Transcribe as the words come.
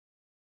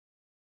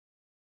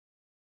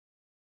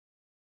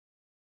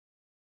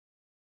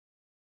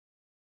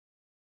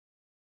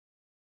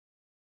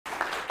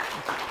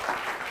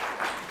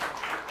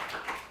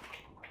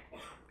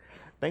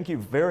Thank you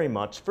very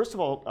much. First of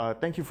all,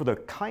 thank you for the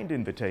kind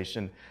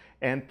invitation,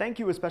 and thank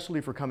you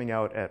especially for coming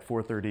out at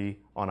 4:30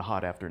 on a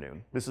hot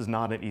afternoon. This is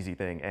not an easy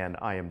thing, and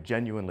I am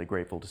genuinely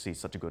grateful to see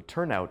such a good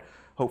turnout.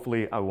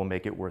 Hopefully, I will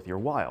make it worth your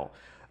while.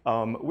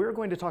 We're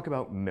going to talk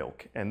about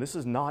milk, and this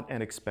is not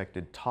an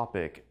expected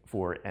topic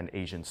for an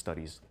Asian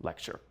studies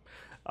lecture.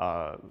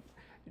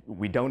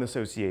 We don't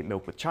associate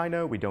milk with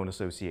China. We don't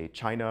associate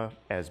China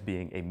as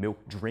being a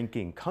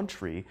milk-drinking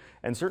country.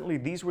 And certainly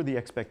these were the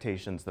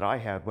expectations that I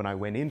had when I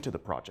went into the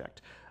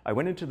project. I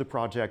went into the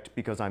project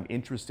because I'm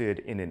interested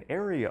in an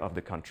area of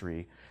the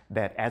country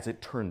that, as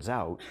it turns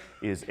out,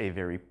 is a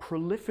very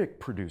prolific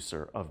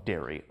producer of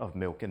dairy, of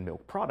milk and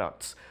milk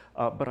products.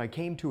 But I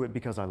came to it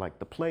because I liked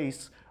the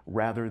place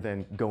rather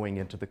than going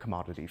into the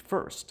commodity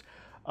first.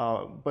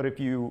 But if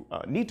you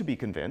need to be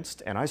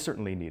convinced, and I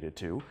certainly needed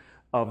to,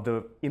 of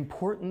the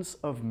importance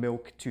of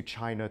milk to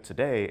China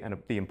today and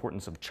of the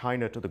importance of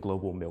China to the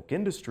global milk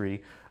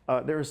industry,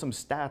 there are some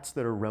stats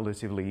that are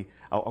relatively,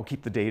 I'll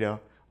keep the data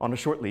on a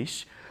short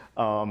leash.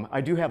 I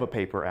do have a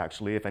paper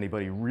actually, if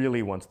anybody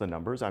really wants the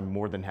numbers, I'm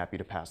more than happy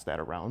to pass that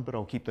around, but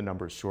I'll keep the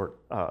numbers short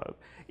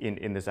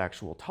in this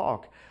actual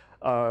talk.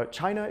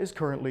 China is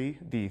currently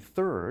the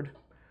third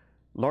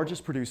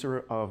largest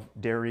producer of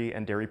dairy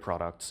and dairy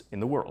products in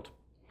the world.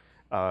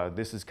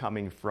 This is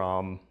coming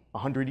from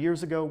 100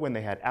 years ago when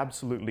they had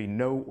absolutely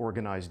no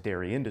organized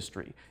dairy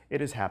industry. It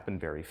has happened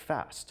very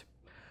fast.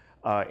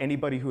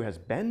 Anybody who has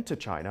been to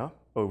China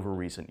over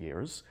recent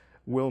years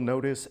will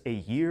notice a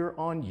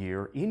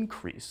year-on-year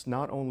increase,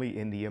 not only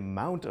in the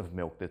amount of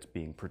milk that's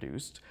being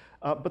produced,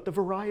 but the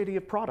variety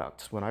of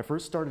products. When I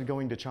first started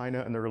going to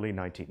China in the early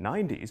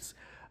 1990s,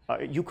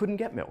 you couldn't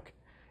get milk.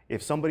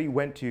 If somebody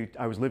went to,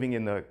 I was living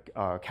in the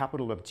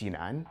capital of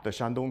Jinan, the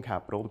Shandong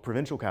capital, the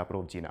provincial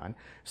capital of Jinan.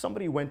 If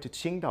somebody went to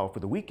Qingdao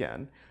for the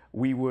weekend,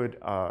 we would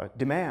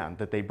demand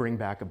that they bring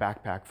back a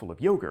backpack full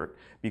of yogurt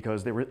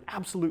because there was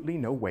absolutely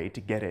no way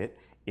to get it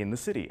in the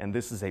city. And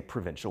this is a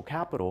provincial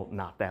capital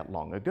not that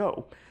long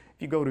ago.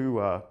 If you go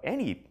to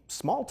any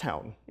small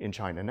town in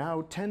China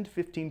now, 10 to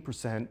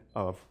 15%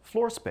 of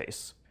floor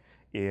space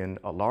in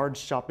a large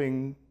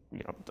shopping,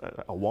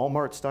 a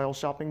Walmart-style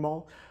shopping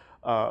mall,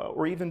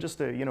 or even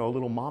just a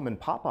little mom and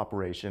pop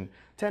operation,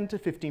 10 to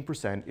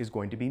 15% is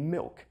going to be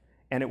milk.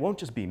 And it won't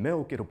just be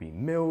milk, it'll be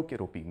milk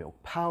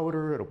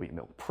powder, it'll be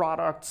milk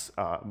products,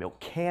 milk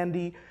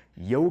candy,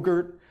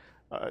 yogurt.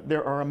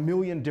 There are a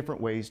million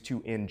different ways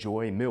to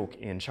enjoy milk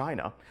in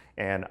China.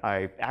 And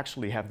I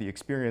actually have the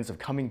experience of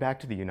coming back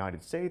to the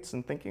United States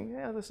and thinking,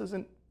 yeah, this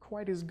isn't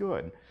quite as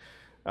good,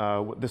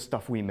 the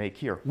stuff we make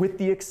here, with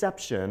the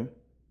exception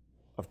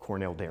of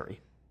Cornell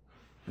Dairy,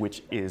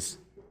 which is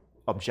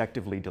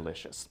objectively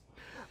delicious.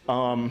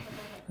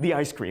 The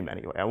ice cream,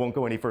 anyway. I won't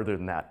go any further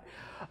than that.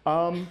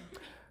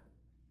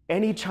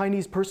 Any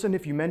Chinese person,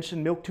 if you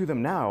mention milk to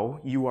them now,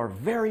 you are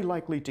very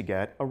likely to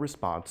get a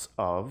response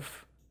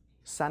of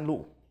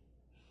Sanlu.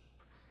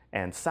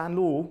 And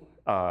Sanlu,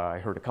 I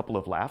heard a couple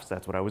of laughs,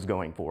 that's what I was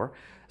going for.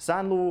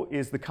 Sanlu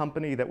is the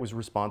company that was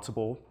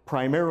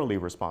primarily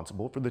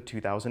responsible for the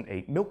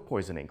 2008 milk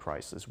poisoning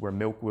crisis, where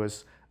milk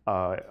was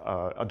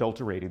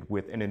adulterated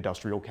with an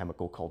industrial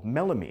chemical called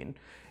melamine.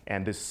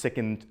 And this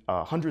sickened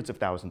hundreds of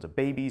thousands of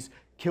babies,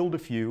 killed a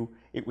few.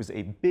 It was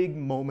a big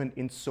moment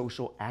in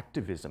social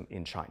activism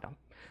in China.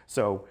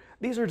 So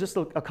these are just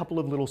a couple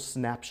of little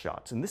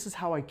snapshots. And this is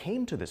how I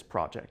came to this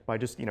project, by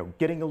just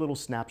getting a little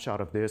snapshot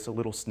of this, a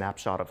little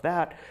snapshot of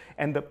that.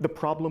 And the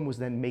problem was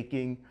then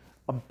making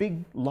a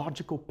big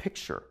logical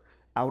picture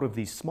out of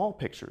these small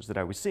pictures that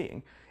I was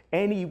seeing.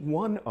 Any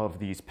one of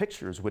these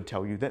pictures would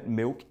tell you that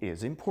milk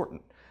is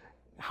important.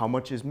 How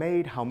much is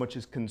made, how much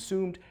is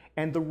consumed,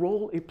 and the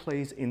role it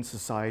plays in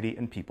society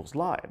and people's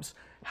lives.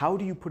 How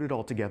do you put it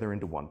all together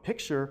into one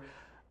picture?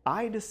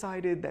 I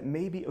decided that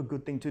maybe a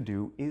good thing to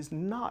do is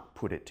not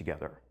put it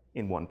together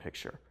in one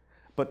picture,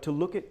 but to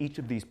look at each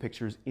of these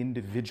pictures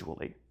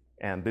individually.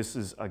 And this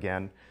is,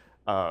 again,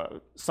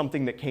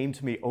 something that came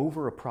to me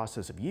over a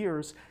process of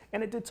years,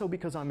 and it did so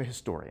because I'm a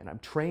historian. I'm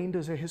trained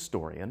as a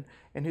historian,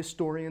 and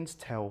historians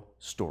tell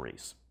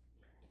stories.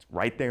 It's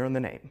right there in the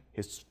name,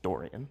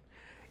 historian.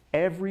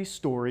 Every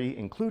story,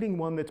 including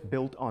one that's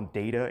built on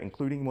data,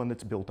 including one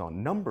that's built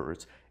on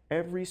numbers,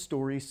 every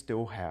story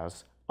still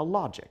has a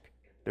logic.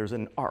 There's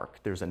an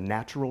arc, there's a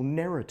natural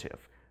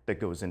narrative that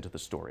goes into the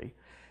story.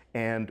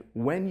 And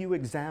when you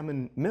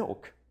examine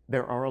milk,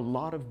 there are a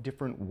lot of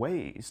different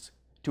ways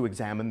to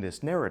examine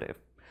this narrative.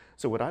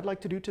 So what I'd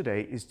like to do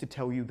today is to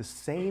tell you the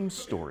same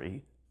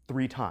story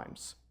 3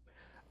 times.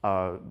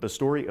 The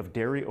story of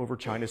dairy over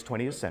China's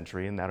 20th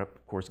century, and that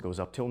of course goes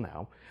up till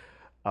now.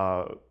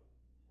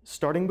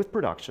 Starting with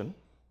production,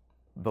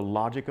 the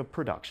logic of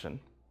production,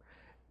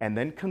 and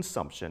then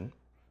consumption,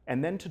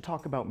 and then to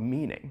talk about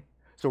meaning.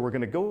 So we're going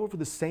to go over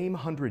the same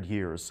 100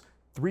 years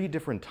 3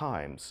 different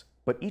times,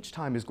 but each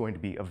time is going to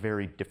be a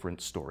very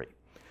different story.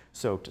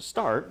 So to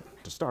start,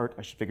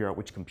 I should figure out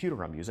which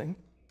computer I'm using.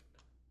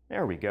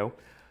 There we go.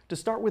 To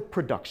start with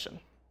production.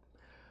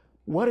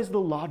 What is the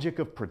logic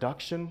of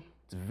production?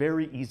 It's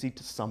very easy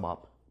to sum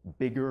up.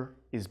 Bigger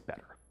is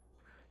better.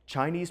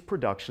 Chinese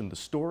production, the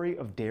story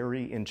of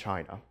dairy in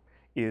China,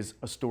 is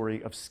a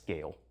story of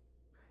scale.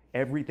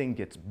 Everything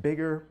gets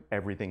bigger,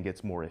 everything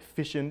gets more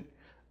efficient,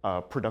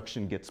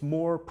 production gets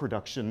more,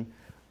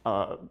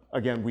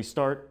 again, we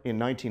start in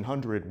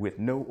 1900 with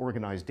no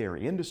organized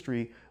dairy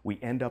industry. We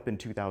end up in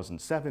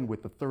 2007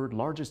 with the third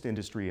largest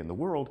industry in the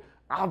world.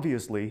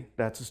 Obviously,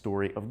 that's a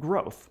story of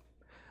growth.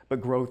 But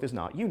growth is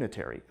not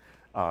unitary.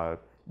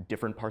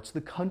 Different parts of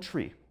the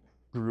country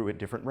grew at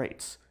different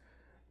rates.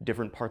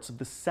 Different parts of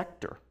the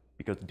sector,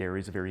 because dairy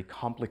is a very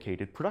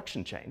complicated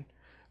production chain,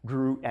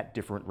 grew at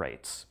different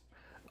rates.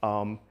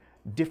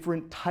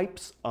 Different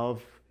types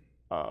of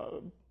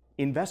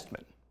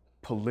investment,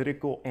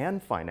 political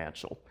and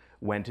financial,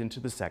 went into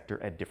the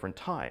sector at different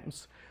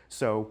times.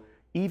 So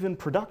even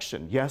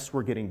production, yes,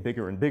 we're getting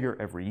bigger and bigger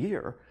every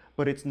year,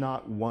 but it's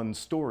not one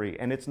story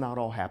and it's not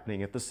all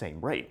happening at the same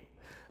rate.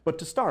 But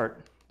to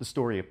start the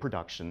story of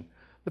production,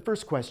 the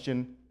first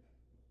question,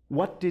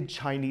 what did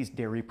Chinese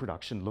dairy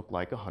production look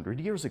like 100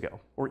 years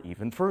ago, or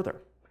even further?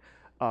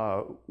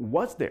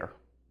 Was there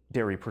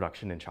dairy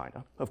production in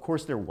China? Of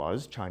course there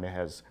was. China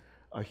has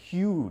a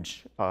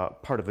huge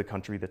part of the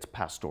country that's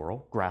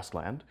pastoral,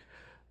 grassland,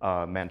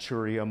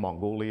 Manchuria,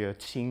 Mongolia,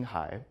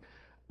 Qinghai,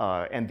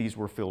 and these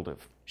were filled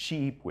with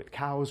sheep, with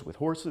cows, with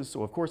horses,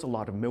 so of course a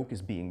lot of milk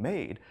is being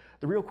made.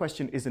 The real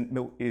question is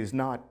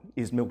not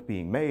is milk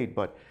being made,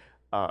 but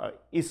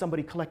is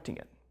somebody collecting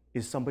it?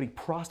 Is somebody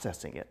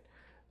processing it?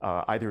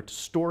 Either to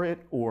store it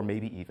or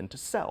maybe even to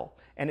sell.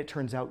 And it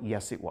turns out,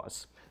 yes, it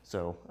was.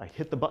 So I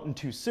hit the button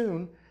too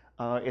soon.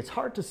 It's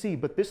hard to see,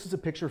 but this is a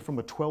picture from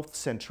a 12th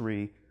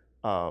century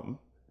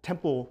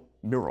temple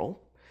mural,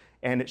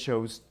 and it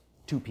shows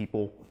two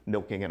people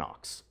milking an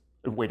ox.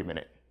 Wait a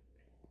minute.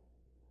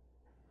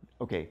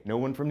 Okay, no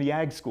one from the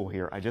ag school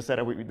here. I just said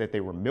that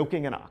they were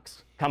milking an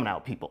ox. Come now,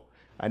 people.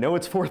 I know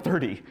it's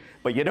 4:30,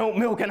 but you don't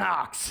milk an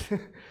ox.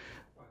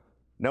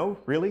 No,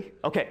 really?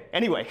 Okay,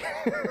 anyway,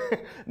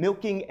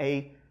 milking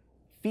a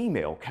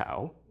female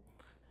cow,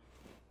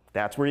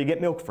 that's where you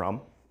get milk from.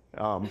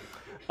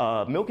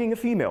 Milking a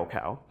female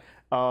cow.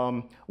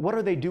 What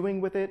are they doing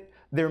with it?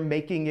 They're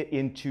making it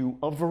into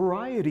a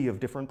variety of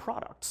different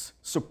products,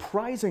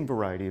 surprising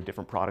variety of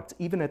different products,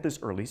 even at this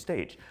early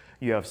stage.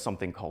 You have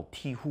something called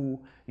tihu,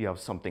 you have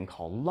something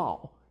called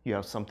lao, you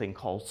have something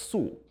called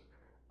su.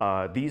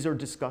 These are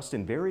discussed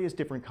in various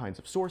different kinds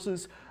of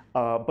sources,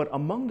 but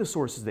among the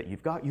sources that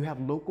you've got, you have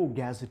local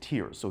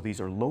gazetteers. So these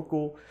are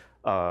local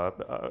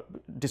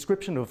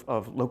description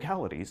of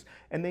localities,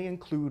 and they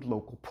include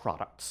local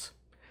products.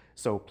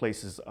 So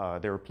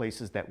there are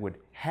places that would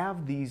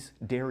have these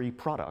dairy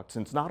products,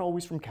 and it's not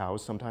always from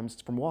cows, sometimes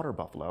it's from water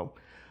buffalo.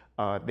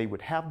 They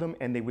would have them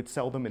and they would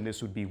sell them, and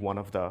this would be one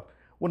of the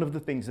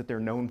things that they're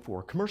known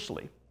for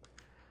commercially.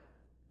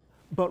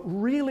 But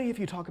really, if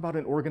you talk about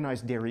an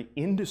organized dairy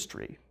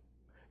industry,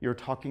 you're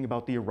talking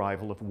about the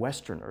arrival of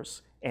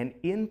Westerners, and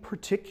in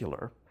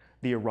particular,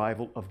 the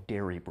arrival of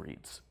dairy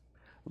breeds,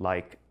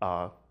 like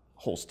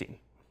Holstein,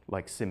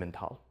 like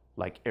Simmental,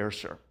 like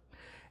Ayrshire.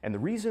 And the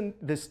reason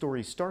this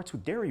story starts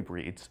with dairy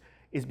breeds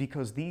is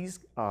because these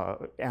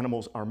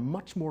animals are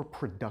much more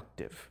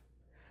productive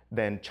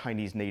than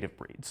Chinese native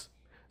breeds.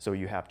 So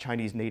you have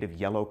Chinese native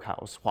yellow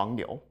cows,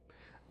 Huangniu.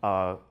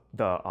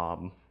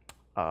 The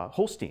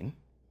Holstein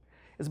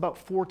is about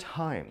 4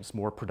 times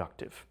more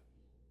productive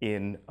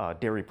in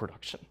dairy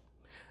production,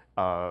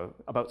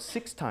 about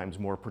 6 times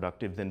more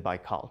productive than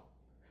Baikal,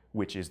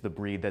 which is the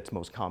breed that's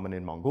most common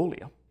in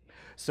Mongolia.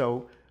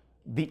 So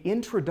the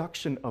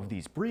introduction of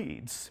these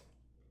breeds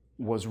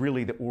was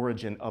really the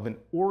origin of an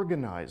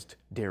organized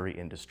dairy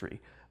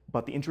industry.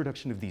 But the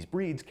introduction of these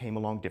breeds came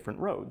along different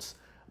roads.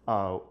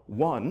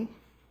 One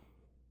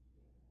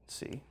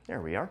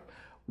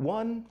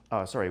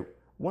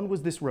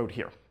was this road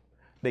here.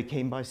 They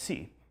came by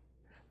sea.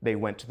 They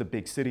went to the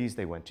big cities.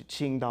 They went to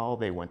Qingdao.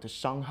 They went to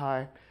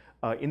Shanghai.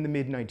 In the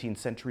mid-19th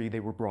century, they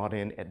were brought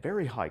in at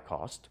very high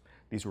cost.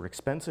 These were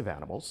expensive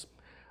animals.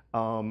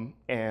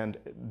 And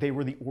they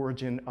were the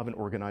origin of an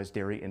organized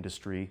dairy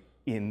industry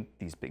in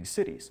these big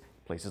cities,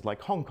 places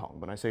like Hong Kong.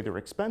 When I say they're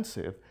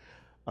expensive,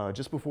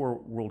 just before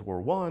World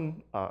War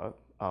I,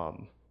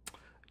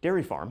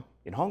 dairy farm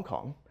in Hong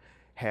Kong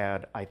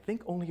had, I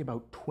think, only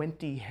about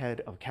 20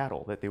 head of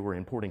cattle that they were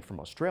importing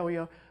from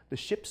Australia. The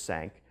ship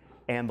sank,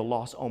 and the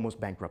loss almost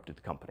bankrupted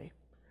the company.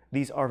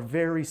 These are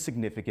very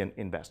significant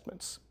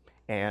investments,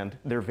 and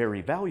they're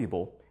very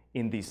valuable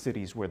in these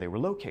cities where they were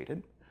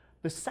located.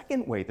 The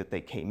second way that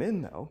they came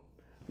in, though,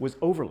 was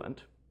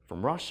overland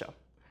from Russia.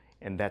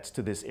 And that's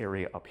to this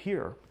area up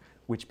here,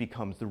 which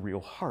becomes the real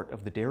heart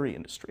of the dairy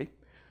industry.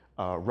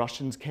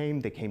 Russians came,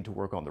 they came to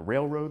work on the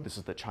railroad. This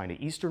is the China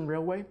Eastern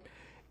Railway.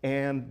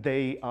 And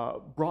they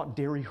brought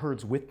dairy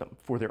herds with them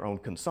for their own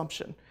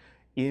consumption.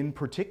 In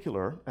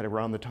particular, at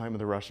around the time of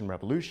the Russian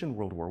Revolution,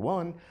 World War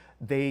I,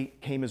 they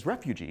came as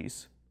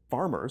refugees,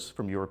 farmers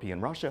from European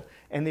Russia,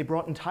 and they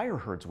brought entire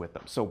herds with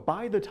them. So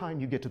by the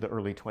time you get to the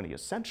early 20th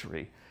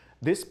century,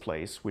 this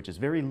place, which is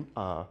very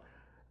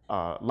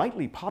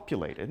lightly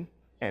populated,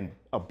 and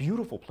a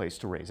beautiful place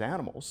to raise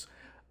animals,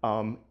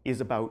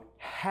 is about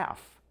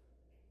half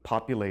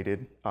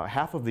populated,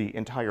 half of the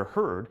entire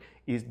herd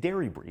is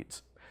dairy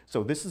breeds.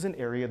 So this is an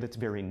area that's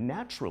very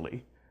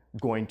naturally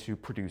going to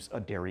produce a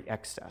dairy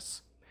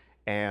excess.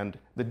 And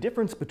the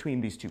difference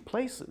between these two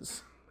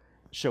places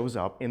shows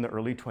up in the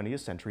early 20th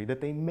century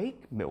that they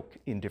make milk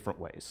in different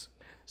ways.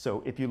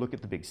 So if you look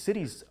at the big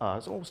cities,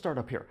 so we'll start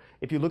up here.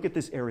 If you look at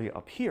this area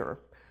up here,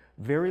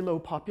 very low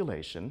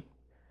population,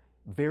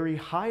 very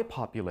high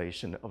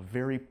population of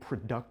very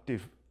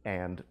productive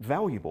and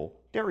valuable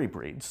dairy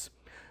breeds.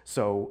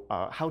 So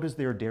how does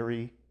their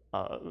dairy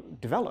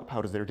develop?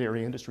 How does their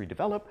dairy industry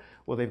develop?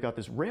 Well, they've got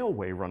this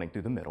railway running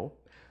through the middle.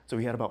 So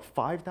we had about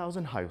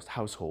 5,000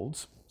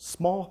 households,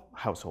 small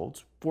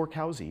households, 4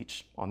 cows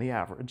each on the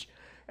average.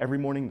 Every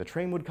morning the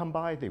train would come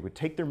by, they would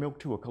take their milk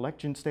to a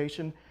collection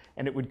station,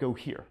 and it would go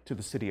here to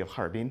the city of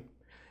Harbin.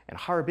 And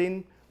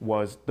Harbin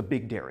was the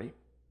big dairy.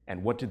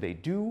 And what did they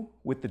do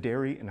with the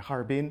dairy in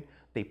Harbin?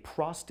 They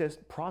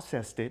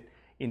processed it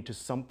into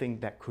something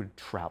that could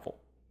travel.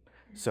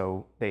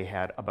 So they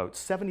had about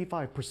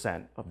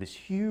 75% of this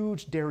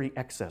huge dairy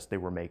excess they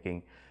were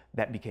making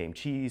that became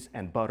cheese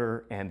and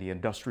butter and the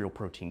industrial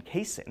protein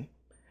casein,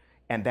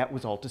 and that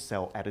was all to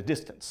sell at a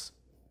distance.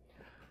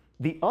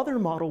 The other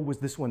model was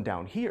this one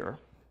down here,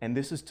 and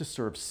this is to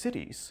serve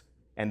cities,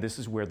 and this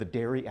is where the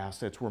dairy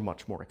assets were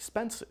much more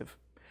expensive.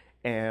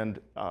 And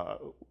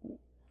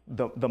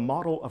the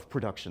model of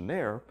production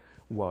there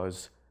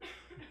was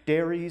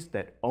dairies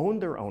that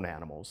owned their own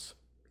animals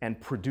and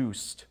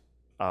produced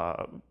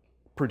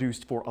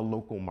for a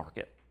local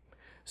market.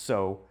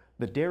 So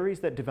the dairies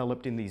that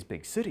developed in these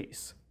big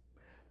cities,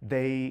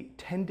 they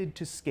tended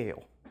to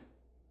scale.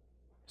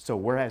 So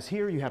whereas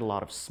here you had a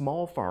lot of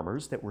small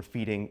farmers that were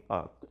feeding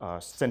a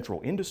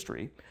central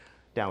industry,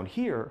 down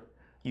here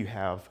you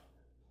have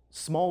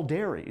small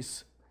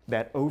dairies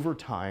that over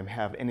time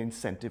have an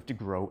incentive to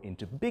grow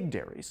into big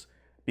dairies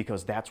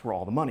because that's where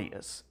all the money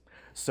is.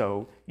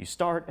 So you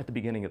start at the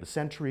beginning of the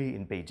century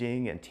in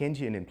Beijing and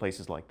Tianjin and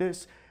places like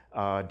this,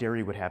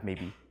 dairy would have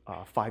maybe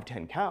 5,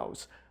 10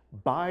 cows.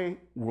 By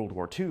World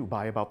War II,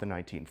 by about the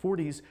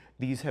 1940s,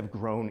 these have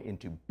grown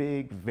into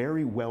big,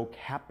 very well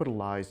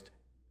capitalized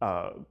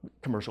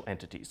commercial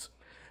entities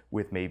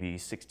with maybe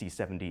 60,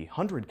 70,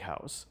 100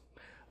 cows.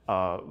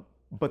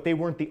 But they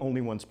weren't the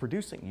only ones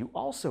producing. You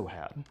also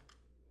had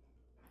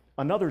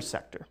another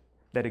sector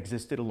that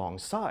existed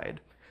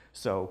alongside.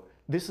 So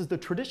this is the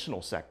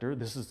traditional sector.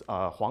 This is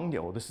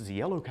Huangniu. This is a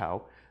yellow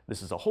cow.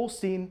 This is a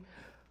Holstein.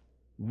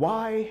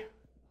 Why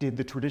did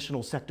the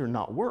traditional sector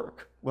not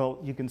work? Well,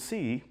 you can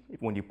see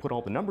when you put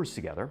all the numbers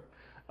together,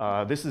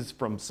 this is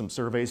from some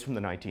surveys from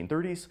the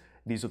 1930s.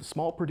 These are the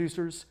small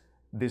producers.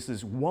 This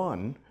is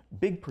one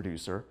big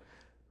producer.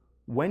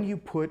 When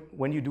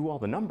you do all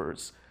the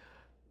numbers,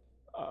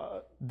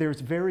 there's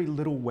very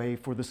little way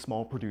for the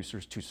small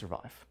producers to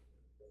survive.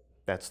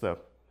 That's the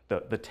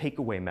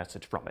takeaway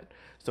message from it.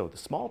 So the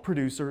small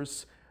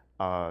producers,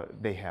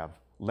 they have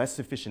less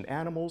efficient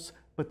animals,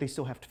 but they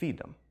still have to feed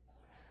them.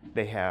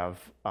 They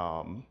have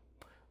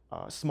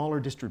smaller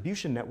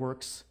distribution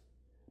networks,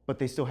 but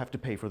they still have to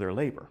pay for their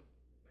labor.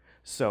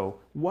 So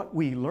what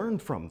we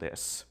learned from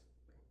this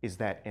is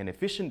that an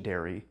efficient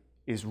dairy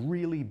is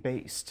really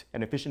based,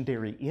 an efficient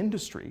dairy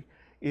industry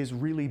is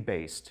really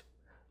based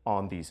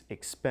on these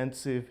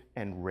expensive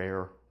and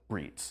rare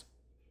breeds.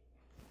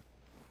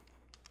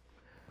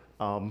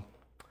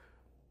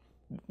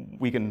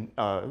 We can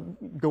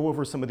go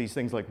over some of these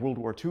things like World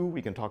War II.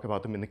 We can talk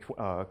about them in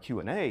the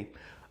Q&A.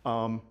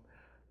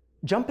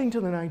 Jumping to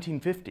the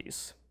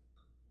 1950s,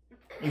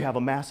 you have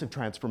a massive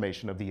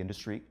transformation of the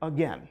industry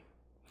again.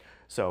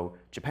 So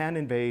Japan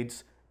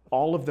invades.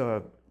 All of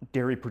the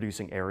dairy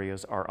producing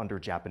areas are under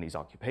Japanese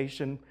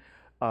occupation.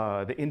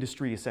 The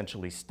industry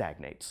essentially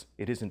stagnates.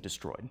 It isn't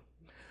destroyed.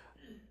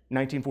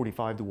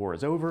 1945, the war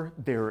is over.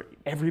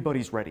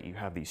 Everybody's ready. You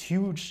have these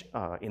huge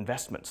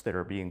investments that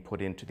are being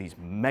put into these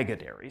mega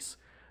dairies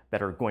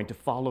that are going to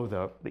follow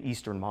the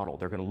Eastern model.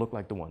 They're going to look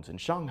like the ones in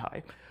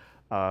Shanghai.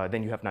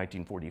 Then you have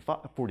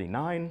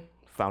 1949,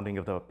 founding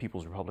of the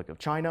People's Republic of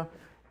China.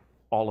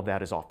 All of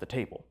that is off the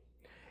table.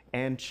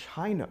 And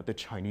China, the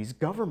Chinese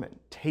government,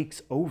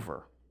 takes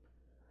over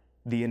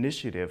the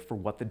initiative for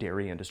what the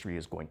dairy industry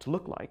is going to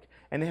look like.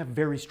 And they have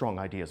very strong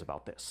ideas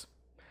about this.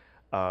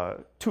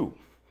 Two.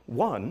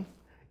 One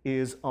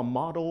is a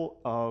model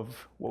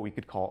of what we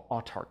could call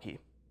autarky.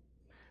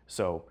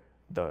 So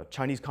the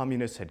Chinese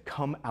communists had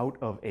come out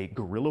of a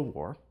guerrilla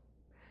war,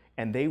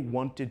 and they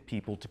wanted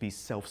people to be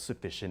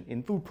self-sufficient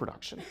in food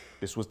production.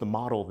 This was the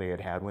model they had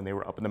had when they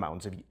were up in the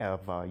mountains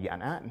of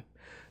Yan'an.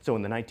 So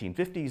in the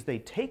 1950s, they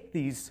take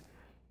these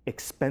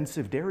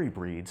expensive dairy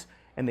breeds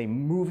and they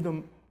move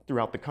them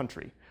throughout the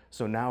country.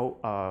 So now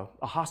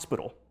a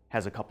hospital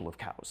has a couple of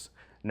cows.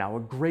 Now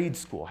a grade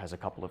school has a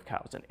couple of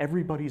cows, and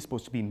everybody is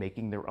supposed to be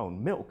making their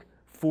own milk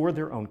for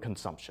their own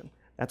consumption.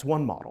 That's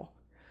one model.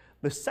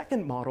 The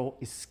second model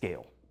is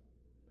scale.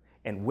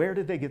 And where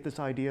did they get this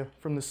idea?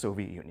 From the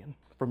Soviet Union,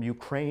 from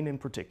Ukraine in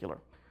particular,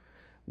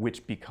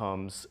 which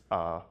becomes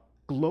a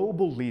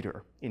global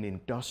leader in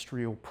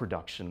industrial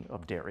production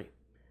of dairy.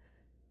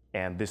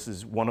 And this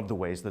is one of the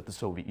ways that the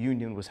Soviet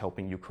Union was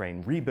helping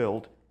Ukraine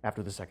rebuild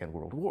after the Second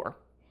World War.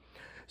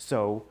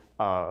 So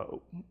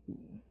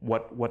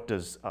what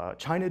does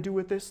China do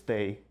with this?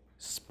 They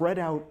spread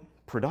out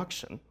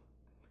production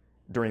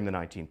during the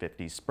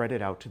 1950s, spread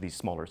it out to these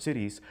smaller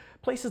cities,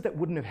 places that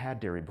wouldn't have had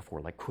dairy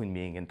before, like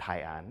Kunming and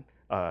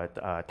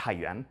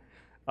Taiyuan.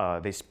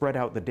 They spread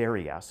out the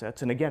dairy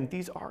assets, and again,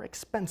 these are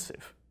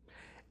expensive.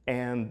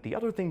 And the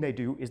other thing they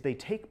do is they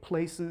take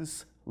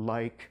places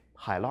like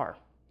Hailar,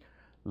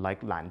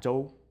 like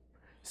Lanzhou,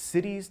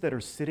 cities that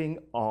are sitting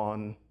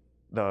on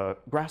the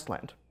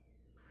grassland,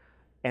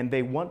 and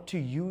they want to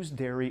use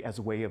dairy as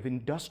a way of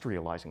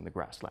industrializing the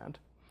grassland.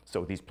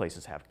 So these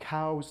places have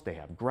cows, they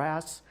have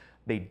grass,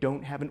 they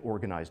don't have an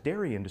organized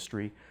dairy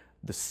industry.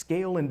 The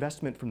scale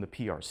investment from the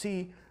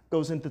PRC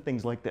goes into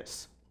things like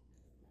this.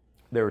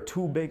 There are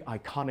two big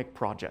iconic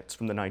projects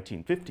from the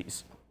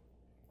 1950s,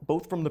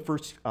 both from the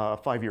first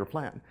five-year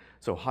plan.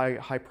 So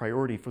high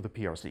priority for the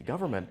PRC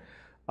government,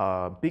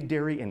 big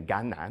dairy in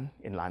Gannan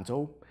in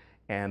Lanzhou,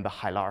 and the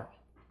Hailar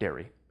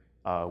dairy,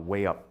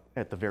 way up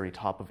at the very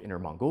top of Inner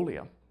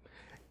Mongolia.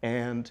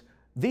 And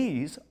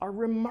these are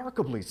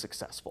remarkably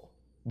successful,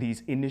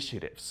 these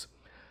initiatives.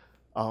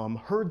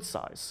 Herd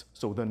size,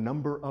 so the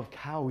number of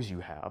cows you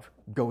have,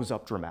 goes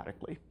up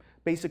dramatically.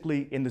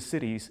 Basically, in the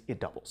cities, it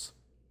doubles.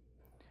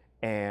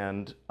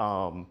 And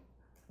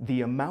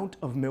the amount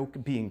of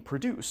milk being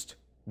produced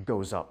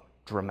goes up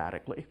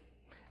dramatically.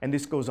 And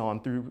this goes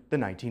on through the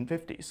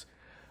 1950s.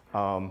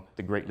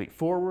 The Great Leap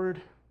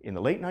Forward in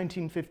the late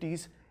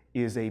 1950s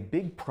is a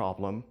big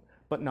problem,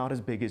 but not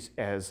as big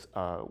as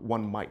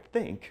one might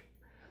think.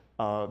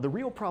 The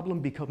real problem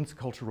becomes the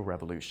Cultural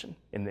Revolution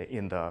in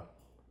the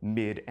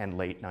mid and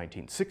late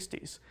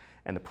 1960s.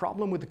 And the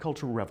problem with the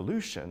Cultural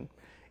Revolution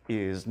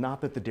is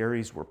not that the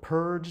dairies were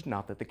purged,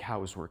 not that the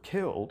cows were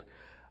killed,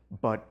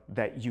 but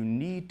that you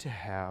need to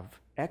have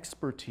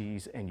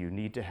expertise and you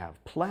need to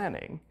have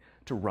planning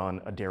to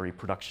run a dairy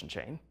production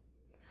chain.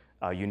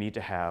 You need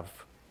to have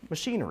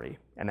machinery,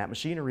 and that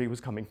machinery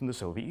was coming from the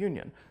Soviet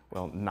Union.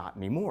 Well, not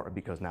anymore,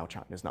 because now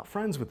China is not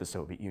friends with the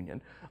Soviet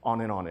Union,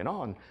 on and on and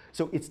on.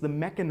 So it's the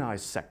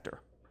mechanized sector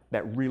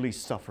that really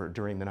suffered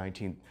during the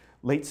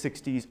late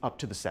 60s up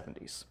to the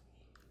 70s.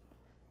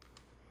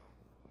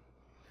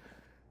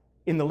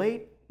 In the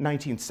late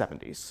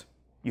 1970s,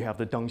 you have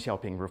the Deng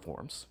Xiaoping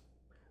reforms,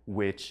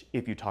 which,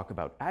 if you talk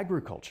about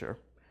agriculture,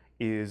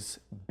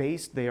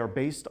 they are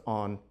based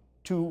on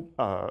two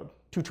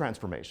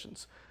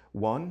transformations.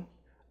 One,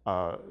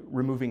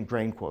 removing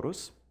grain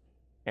quotas,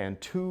 and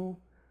two,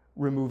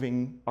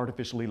 removing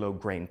artificially low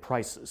grain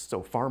prices.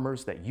 So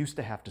farmers that used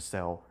to have to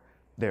sell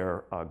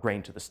their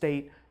grain to the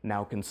state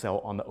now can sell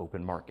on the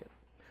open market.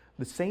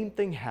 The same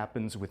thing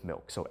happens with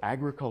milk. So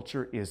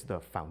agriculture is the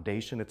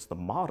foundation, it's the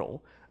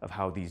model of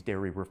how these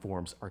dairy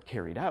reforms are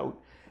carried out,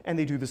 and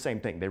they do the same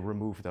thing. They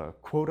remove the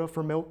quota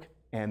for milk,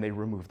 and they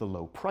remove the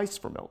low price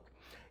for milk.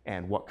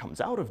 And what comes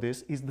out of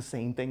this is the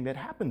same thing that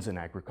happens in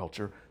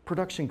agriculture.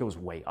 Production goes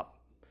way up.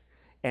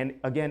 And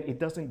again, it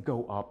doesn't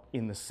go up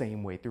in the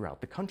same way throughout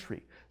the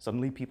country.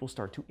 Suddenly people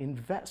start to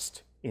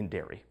invest in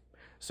dairy.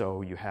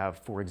 So you have,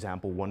 for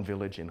example, one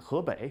village in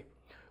Hebei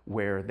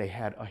where they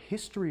had a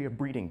history of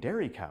breeding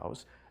dairy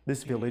cows.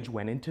 This village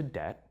went into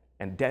debt,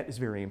 and debt is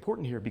very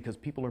important here because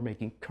people are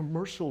making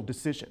commercial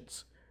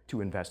decisions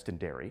to invest in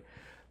dairy.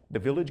 The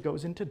village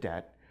goes into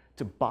debt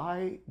to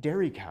buy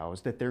dairy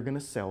cows that they're going to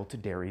sell to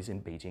dairies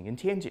in Beijing and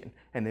Tianjin,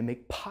 and they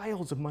make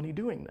piles of money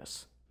doing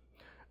this.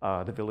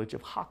 The village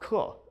of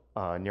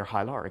Hake, near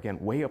Hailar, again,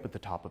 way up at the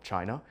top of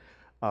China,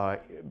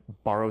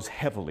 borrows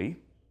heavily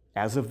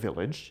as a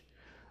village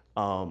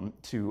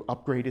to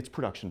upgrade its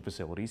production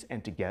facilities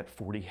and to get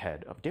 40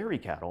 head of dairy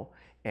cattle,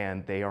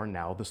 and they are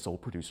now the sole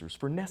producers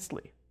for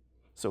Nestle.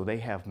 So they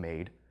have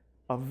made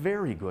a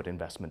very good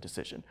investment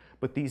decision.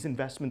 But these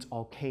investments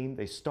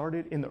they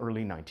started in the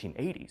early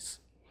 1980s.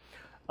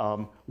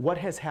 What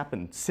has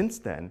happened since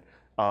then?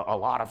 A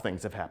lot of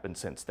things have happened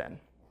since then.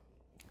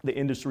 The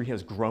industry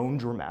has grown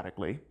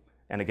dramatically,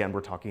 and again,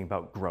 we're talking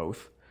about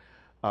growth.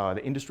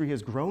 The industry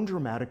has grown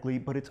dramatically,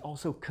 but it's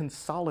also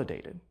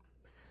consolidated.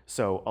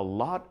 So a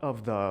lot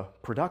of the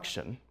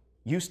production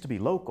used to be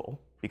local,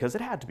 because it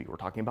had to be. We're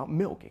talking about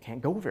milk. It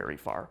can't go very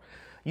far.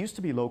 Used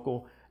to be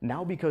local.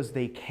 Now, because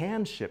they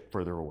can ship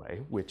further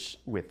away, which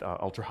with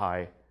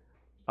ultra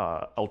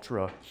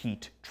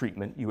heat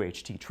treatment,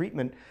 UHT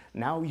treatment,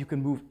 now you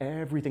can move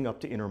everything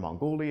up to Inner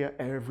Mongolia,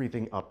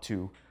 everything up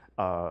to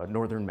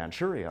northern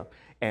Manchuria,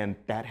 and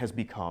that has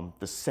become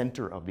the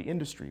center of the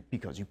industry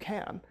because you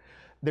can.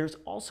 There's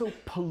also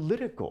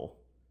political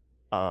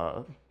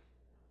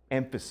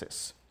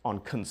emphasis on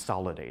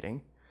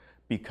consolidating,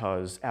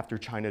 because after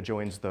China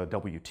joins the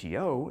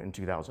WTO in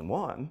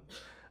 2001,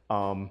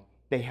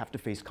 they have to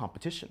face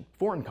competition,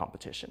 foreign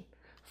competition,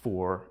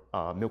 for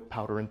milk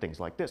powder and things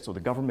like this. So the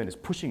government is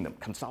pushing them,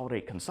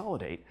 consolidate,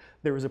 consolidate.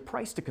 There is a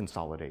price to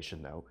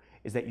consolidation, though,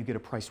 is that you get a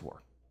price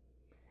war.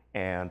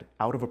 And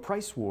out of a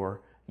price war,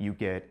 you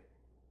get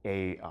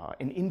an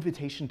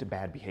invitation to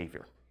bad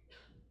behavior.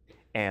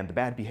 And the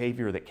bad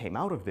behavior that came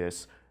out of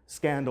this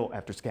scandal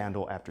after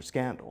scandal after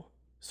scandal.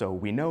 So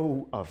we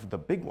know of the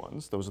big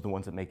ones, those are the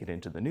ones that make it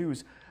into the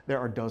news. There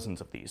are dozens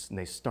of these, and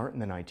they start in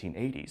the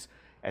 1980s.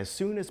 As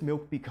soon as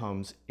milk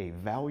becomes a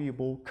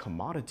valuable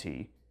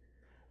commodity,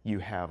 you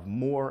have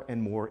more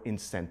and more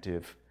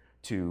incentive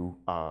to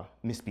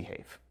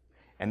misbehave.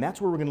 And that's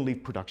where we're going to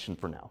leave production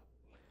for now,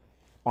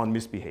 on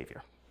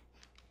misbehavior.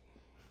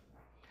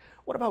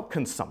 What about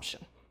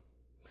consumption?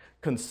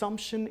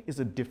 Consumption is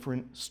a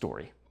different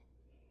story.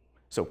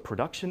 So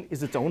production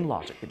is its own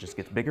logic. It just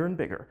gets bigger and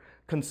bigger.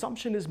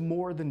 Consumption is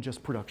more than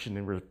just production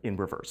in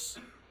reverse.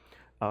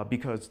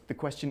 Because the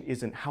question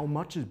isn't how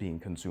much is being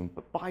consumed,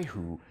 but by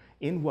who,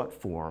 in what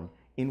form,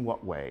 in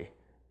what way,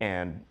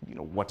 and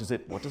what does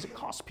it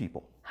cost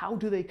people? How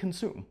do they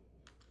consume?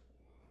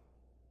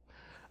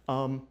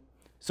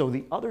 So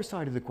the other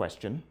side of the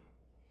question,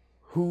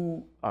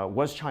 who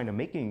was China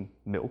making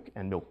milk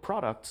and milk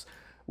products?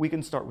 We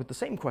can start with the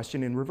same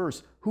question in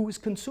reverse. Who is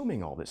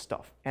consuming all this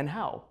stuff and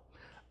how?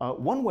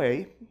 One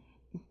way,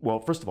 well,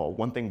 first of all,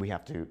 one thing we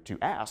have to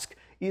ask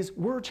is,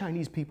 were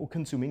Chinese people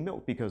consuming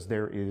milk? Because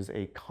there is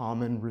a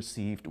common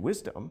received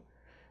wisdom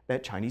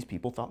that Chinese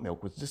people thought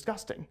milk was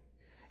disgusting.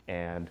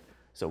 And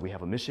so we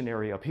have a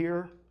missionary up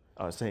here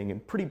saying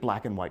in pretty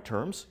black and white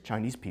terms,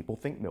 Chinese people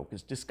think milk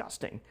is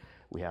disgusting.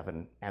 We have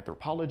an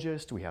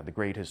anthropologist, we have the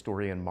great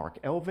historian Mark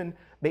Elvin.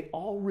 They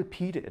all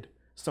repeated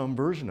some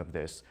version of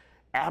this.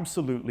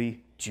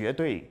 Absolutely, 绝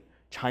对,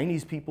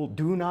 Chinese people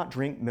do not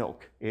drink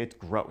milk. It's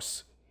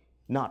gross.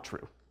 Not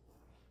true.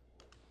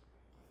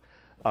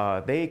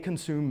 They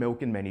consume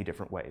milk in many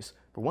different ways.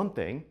 For one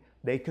thing,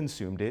 they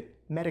consumed it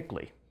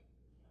medically,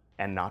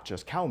 and not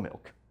just cow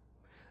milk.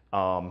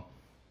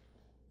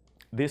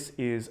 This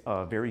is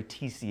a very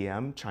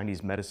TCM,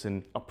 Chinese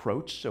medicine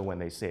approach. So when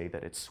they say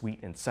that it's sweet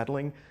and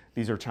settling,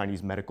 these are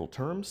Chinese medical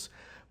terms.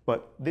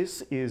 But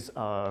this is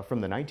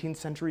from the 19th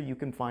century. You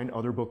can find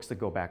other books that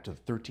go back to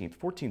the 13th,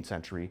 14th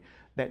century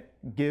that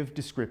give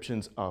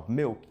descriptions of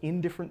milk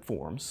in different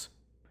forms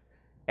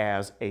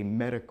as a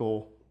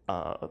medical,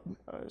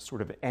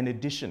 sort of an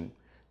addition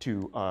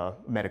to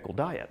medical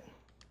diet.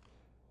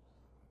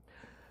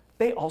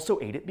 They also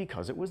ate it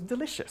because it was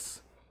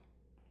delicious.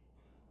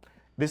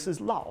 This is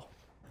lao.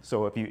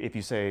 So if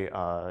you say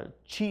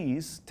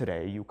cheese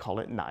today, you call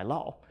it nai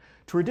lao.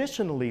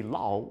 Traditionally,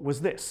 lao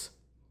was this.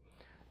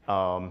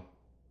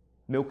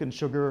 Milk and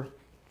sugar,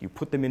 you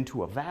put them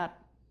into a vat,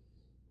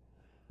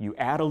 you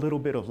add a little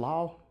bit of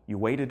lao, you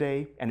wait a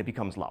day, and it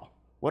becomes lao.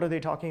 What are they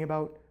talking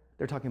about?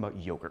 They're talking about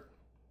yogurt.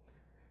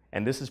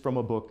 And this is from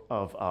a book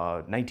of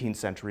 19th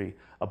century,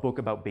 a book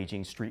about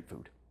Beijing street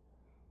food.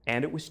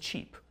 And it was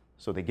cheap,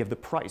 so they give the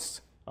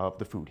price of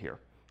the food here.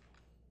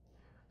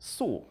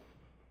 Su.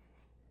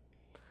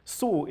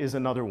 Su is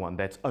another one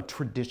that's a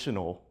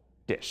traditional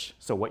dish.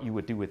 So what you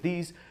would do with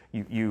these,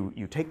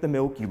 you take the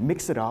milk, you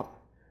mix it up,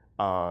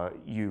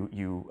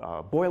 you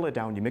boil it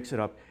down, you mix it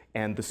up,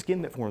 and the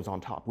skin that forms on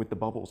top with the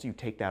bubbles, you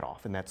take that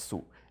off, and that's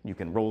su. You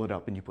can roll it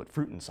up and you put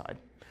fruit inside.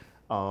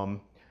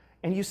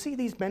 And you see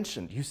these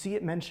mentioned. You see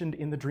it mentioned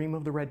in The Dream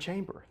of the Red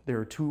Chamber. There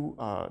are two,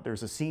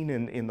 there's a scene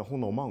in the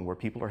Hong Lou Meng where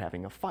people are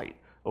having a fight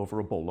over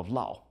a bowl of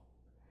lao.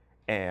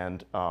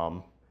 And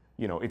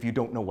if you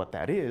don't know what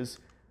that is,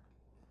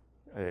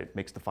 it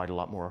makes the fight a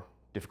lot more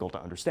difficult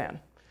to understand.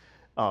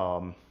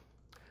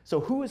 So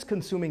who is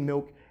consuming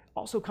milk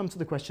also comes to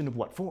the question of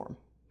what form.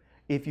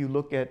 If you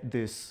look at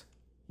this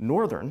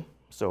northern,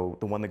 so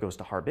the one that goes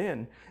to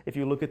Harbin, if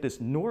you look at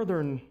this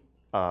northern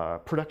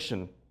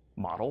production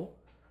model,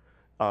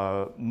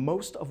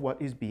 most of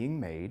what is being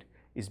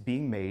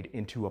made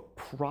into a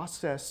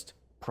processed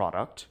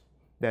product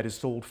that is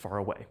sold far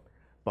away.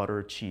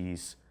 Butter,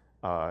 cheese,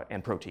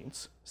 and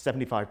proteins,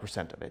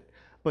 75% of it.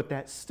 But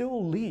that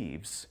still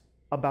leaves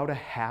about a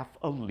half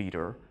a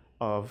liter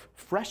of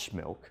fresh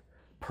milk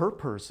per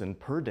person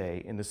per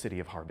day in the city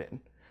of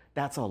Harbin.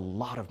 That's a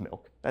lot of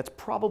milk. That's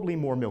probably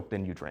more milk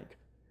than you drink.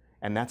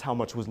 And that's how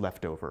much was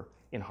left over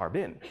in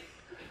Harbin.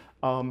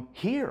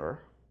 Here,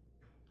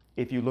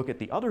 if you look at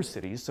the other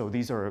cities, so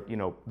these are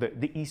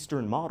the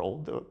eastern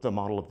model, the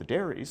model of the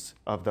dairies,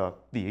 of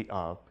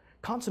the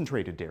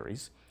concentrated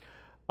dairies,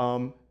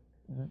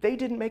 they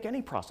didn't make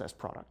any processed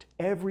product.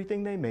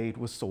 Everything they made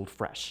was sold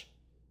fresh,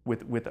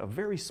 with a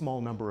very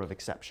small number of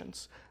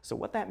exceptions. So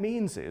what that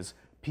means is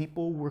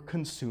people were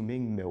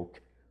consuming milk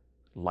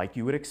like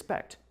you would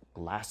expect,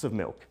 glass of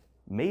milk,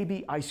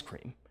 maybe ice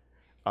cream,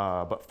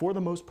 but for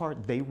the most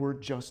part, they were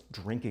just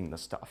drinking the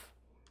stuff.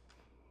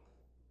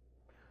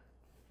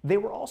 They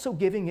were also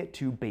giving it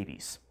to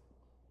babies.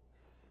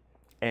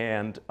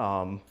 And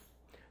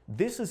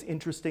this is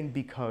interesting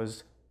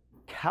because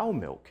cow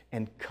milk,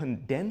 and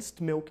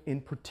condensed milk in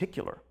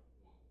particular,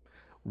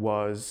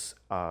 was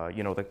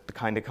the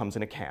kind that comes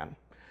in a can.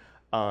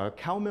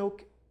 Cow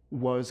milk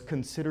was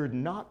considered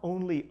not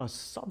only a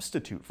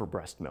substitute for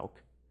breast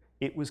milk,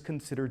 it was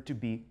considered to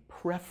be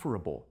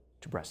preferable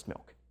to breast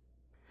milk.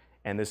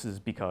 And this is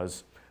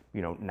because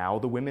now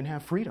the women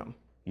have freedom.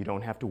 You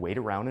don't have to wait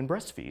around and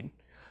breastfeed.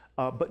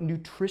 But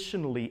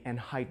nutritionally and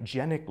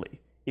hygienically,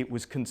 it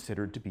was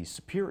considered to be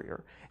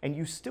superior. And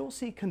you still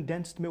see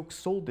condensed milk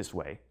sold this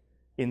way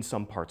in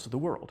some parts of the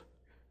world.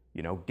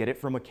 You know, get it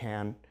from a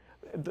can,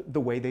 the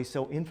way they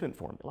sell infant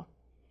formula.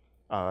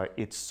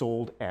 It's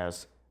sold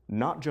as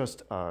not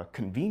just a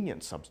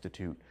convenience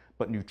substitute,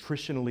 but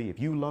nutritionally, if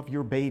you love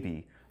your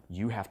baby,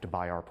 you have to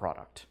buy our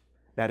product.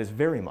 That is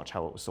very much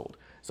how it was sold.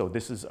 So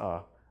this is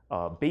a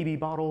baby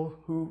bottle.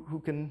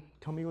 Who can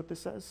tell me what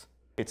this says?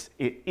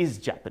 It is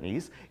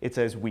Japanese. It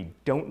says, we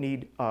don't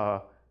need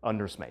a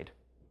nursemaid.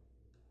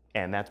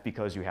 And that's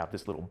because you have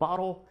this little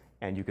bottle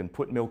and you can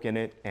put milk in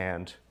it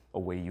and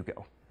away you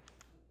go.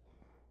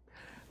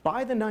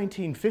 By the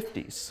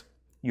 1950s,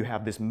 you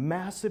have this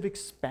massive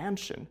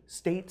expansion,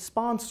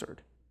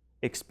 state-sponsored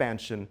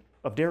expansion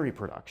of dairy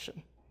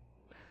production.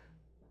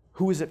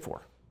 Who is it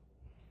for?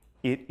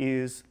 It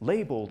is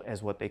labeled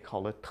as what they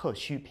call a 特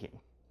需品,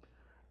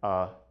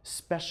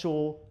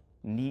 special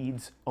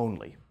needs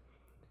only.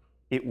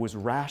 It was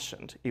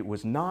rationed. It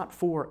was not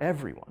for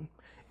everyone.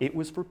 It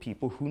was for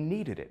people who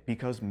needed it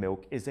because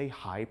milk is a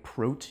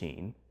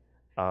high-protein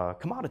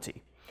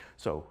commodity.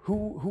 So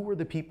who were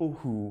the people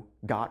who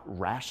got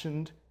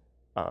rationed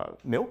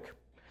milk?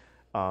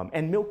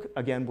 And milk,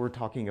 again, we're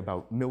talking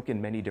about milk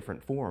in many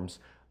different forms,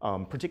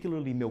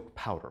 particularly milk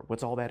powder.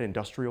 What's all that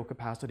industrial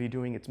capacity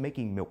doing? It's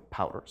making milk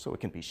powder so it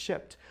can be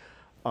shipped.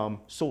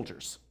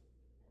 Soldiers,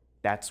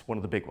 that's one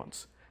of the big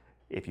ones.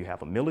 If you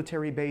have a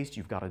military base,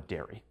 you've got a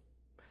dairy.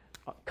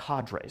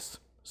 Cadres,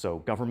 so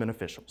government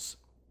officials.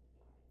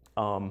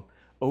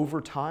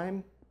 Over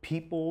time,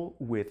 people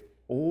with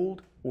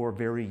old or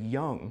very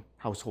young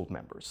household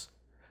members,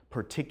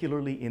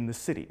 particularly in the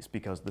cities,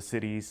 because the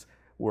cities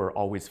were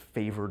always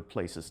favored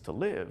places to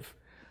live,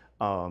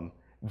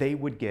 they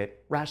would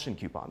get ration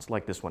coupons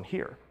like this one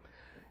here.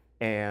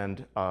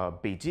 And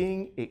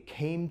Beijing, it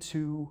came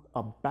to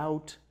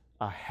about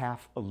a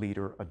half a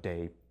liter a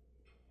day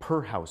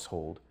per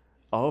household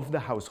of the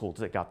households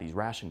that got these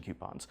ration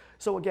coupons.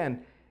 So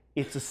again,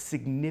 it's a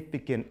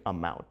significant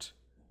amount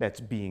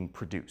that's being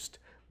produced,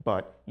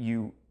 but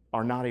you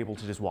are not able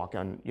to just walk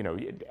on, you know,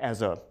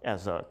 as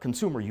a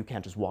consumer, you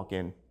can't just walk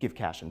in, give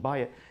cash and buy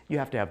it. You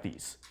have to have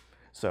these.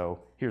 So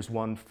here's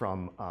one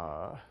from,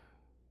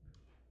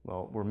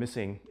 well, we're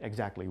missing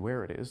exactly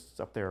where it is. It's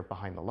up there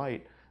behind the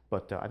light,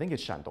 but I think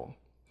it's Shandong.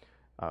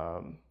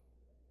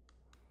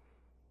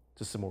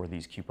 Just some more of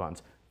these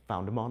coupons.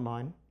 Found them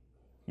online.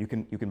 You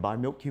can buy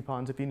milk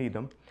coupons if you need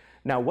them.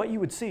 Now, what you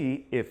would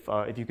see, if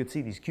you could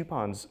see these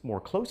coupons more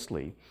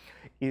closely,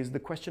 is the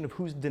question of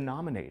who's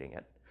denominating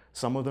it.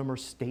 Some of them are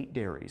state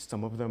dairies.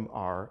 Some of them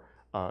are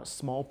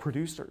small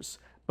producers.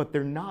 But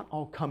they're not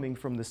all coming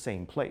from the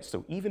same place.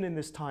 So even in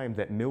this time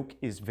that milk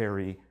is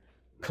very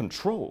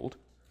controlled,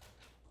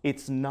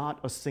 it's not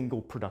a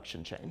single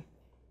production chain.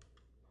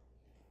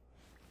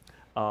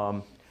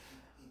 The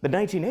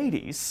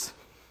 1980s,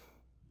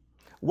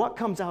 what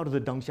comes out of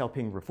the Deng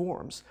Xiaoping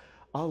reforms?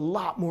 A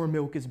lot more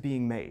milk is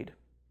being made.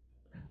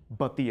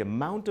 But the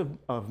amount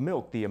of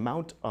milk, the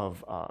amount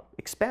of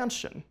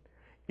expansion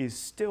is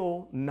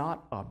still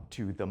not up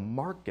to the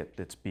market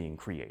that's being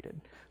created.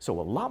 So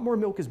a lot more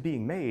milk is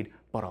being made,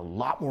 but a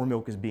lot more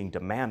milk is being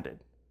demanded.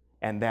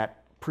 And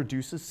that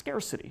produces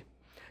scarcity.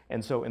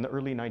 And so in the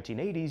early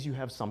 1980s, you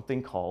have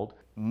something called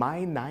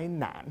Mai Nai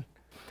Nan.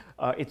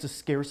 It's a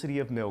scarcity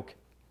of milk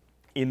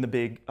in the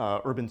big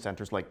urban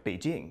centers like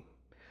Beijing.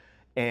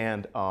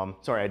 And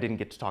sorry, I didn't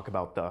get to talk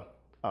about the,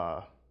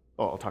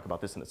 I'll talk about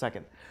this in a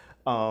second.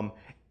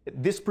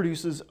 This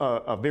produces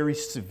a very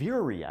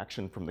severe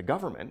reaction from the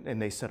government,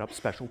 and they set up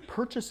special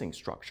purchasing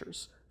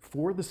structures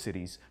for the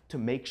cities to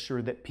make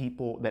sure that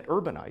people, that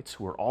urbanites,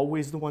 who are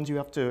always the ones you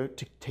have to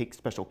take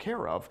special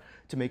care of,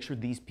 to make sure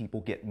these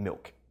people get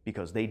milk,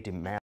 because they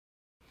demand.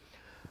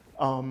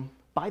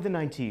 By the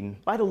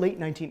late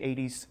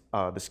 1980s,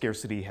 the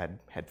scarcity had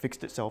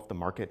fixed itself, the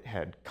market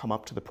had come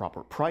up to the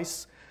proper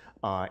price,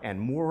 and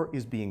more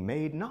is being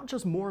made, not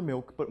just more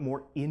milk, but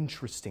more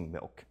interesting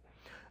milk.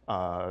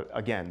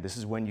 Again, this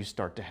is when you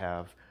start to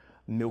have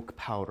milk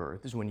powder.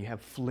 This is when you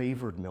have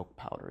flavored milk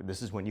powder.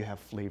 This is when you have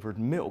flavored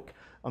milk,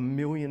 a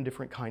million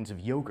different kinds of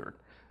yogurt.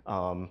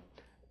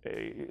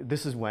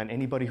 This is when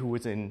anybody who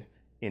was in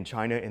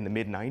China in the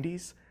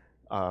mid-90s,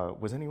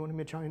 was anyone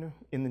in China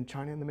in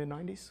the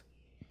mid-90s?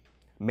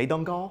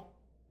 Meidongao?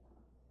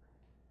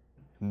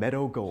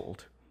 Meadow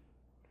Gold.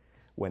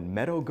 When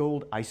Meadow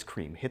Gold ice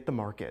cream hit the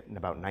market in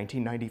about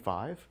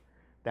 1995,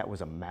 that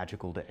was a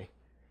magical day,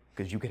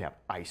 because you could have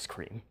ice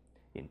cream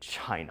in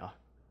China.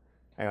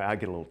 I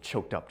get a little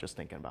choked up just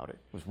thinking about it.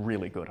 It was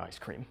really good ice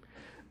cream.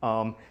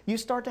 You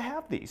start to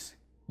have these.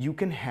 You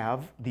can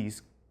have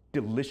these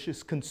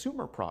delicious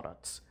consumer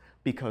products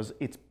because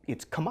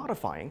it's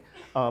commodifying.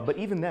 But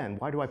even then,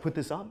 why do I put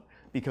this up?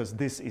 Because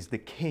this is the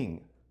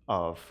king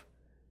of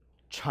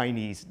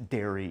Chinese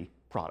dairy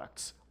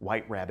products,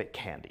 White Rabbit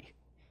candy.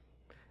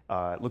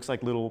 It looks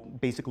like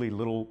basically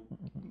little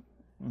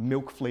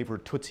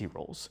milk-flavored Tootsie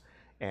Rolls.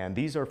 And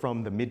these are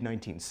from the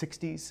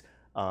mid-1960s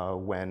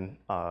when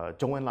Zhou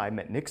Enlai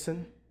met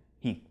Nixon.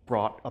 He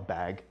brought a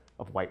bag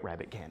of White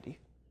Rabbit candy.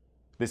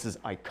 This is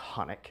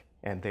iconic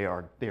and they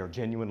are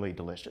genuinely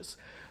delicious.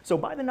 So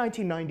by the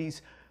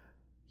 1990s,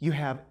 you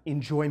have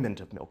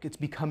enjoyment of milk. It's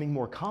becoming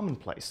more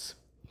commonplace.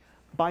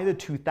 By the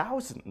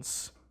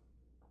 2000s,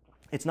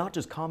 it's not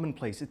just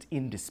commonplace, it's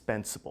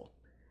indispensable.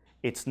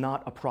 It's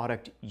not a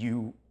product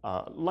you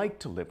like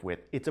to live with,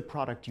 it's a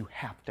product you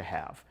have to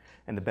have.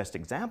 And the best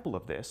example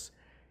of this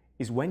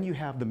is when you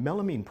have the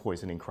melamine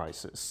poisoning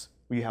crisis.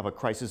 You have a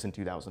crisis in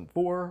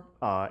 2004,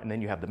 and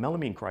then you have the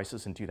melamine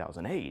crisis in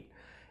 2008.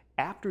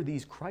 After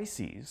these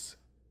crises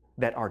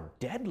that are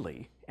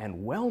deadly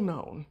and well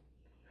known,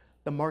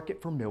 the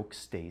market for milk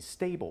stays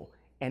stable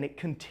and it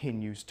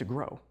continues to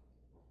grow.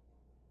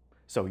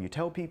 So you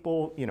tell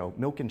people, you know,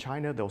 milk in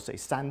China, they'll say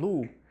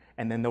sanlu,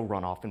 and then they'll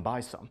run off and buy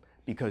some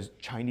because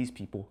Chinese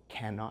people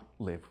cannot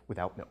live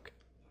without milk.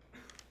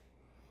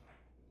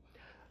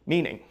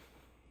 Meaning,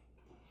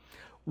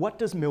 what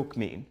does milk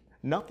mean?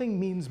 Nothing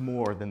means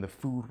more than the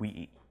food we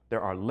eat.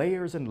 There are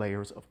layers and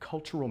layers of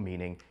cultural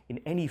meaning in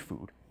any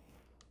food.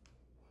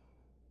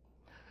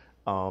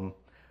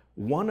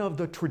 One of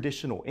the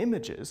traditional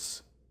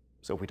images,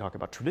 so if we talk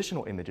about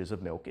traditional images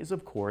of milk, is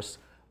of course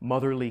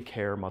motherly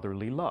care,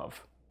 motherly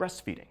love,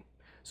 breastfeeding.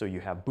 So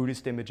you have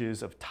Buddhist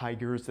images of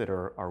tigers that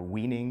are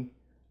weaning,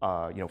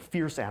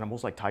 fierce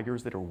animals like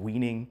tigers that are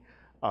weaning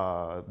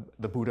the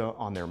Buddha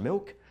on their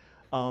milk.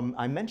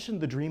 I mentioned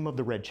the dream of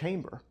the red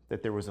chamber,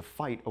 that there was a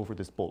fight over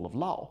this bowl of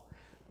lao.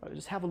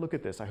 Just have a look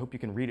at this. I hope you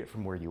can read it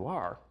from where you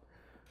are.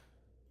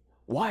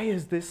 Why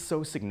is this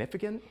so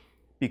significant?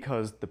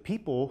 Because the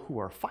people who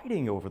are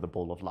fighting over the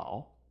bowl of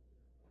lao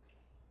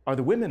are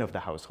the women of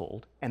the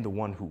household, and the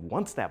one who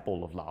wants that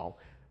bowl of lao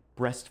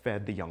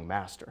breastfed the young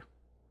master.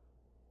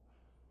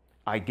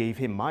 I gave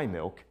him my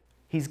milk.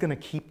 He's going to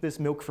keep this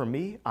milk from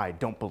me? I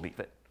don't believe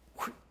it.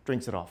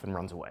 Drinks it off and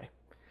runs away.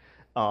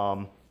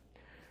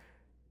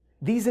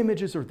 These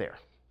images are there.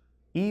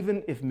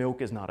 Even if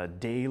milk is not a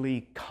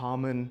daily,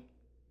 common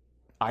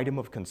item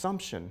of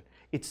consumption,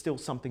 it's still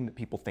something that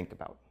people think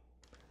about.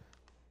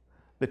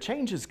 The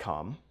changes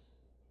come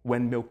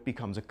when milk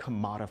becomes a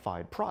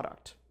commodified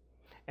product.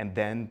 And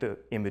then the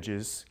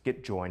images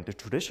get joined, the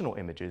traditional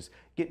images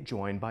get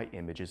joined by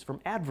images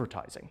from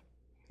advertising,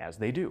 as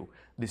they do.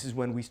 This is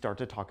when we start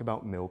to talk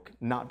about milk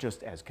not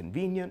just as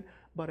convenient,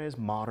 but as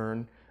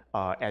modern,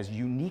 as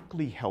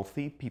uniquely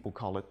healthy. People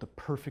call it the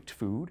perfect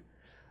food.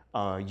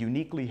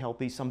 Uniquely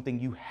healthy, something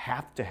you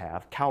have to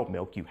have. Cow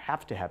milk, you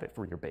have to have it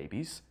for your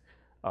babies.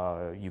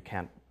 You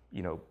can't,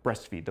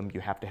 breastfeed them.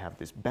 You have to have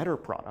this better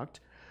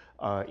product.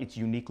 It's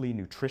uniquely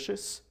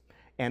nutritious.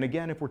 And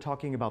again, if we're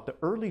talking about the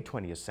early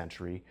 20th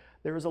century,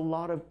 there is a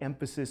lot of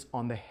emphasis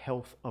on the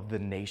health of the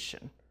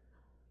nation.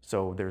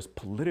 So there's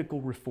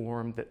political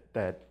reform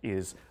that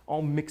is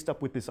all mixed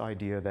up with this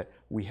idea that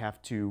we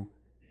have to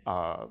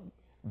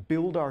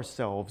build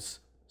ourselves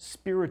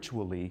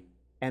spiritually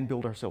and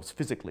build ourselves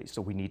physically.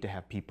 So we need to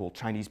have people,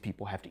 Chinese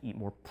people have to eat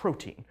more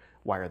protein.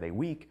 Why are they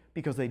weak?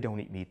 Because they don't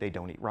eat meat, they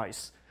don't eat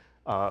rice.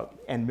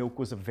 And milk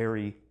was a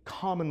very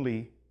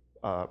commonly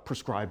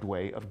prescribed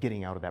way of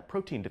getting out of that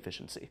protein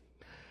deficiency.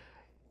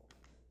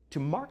 To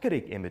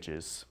marketing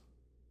images,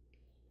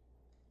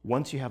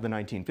 once you have the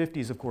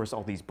 1950s, of course,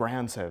 all these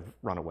brands have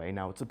run away.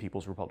 Now it's the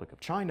People's Republic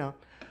of China.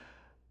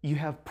 You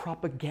have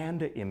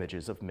propaganda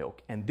images of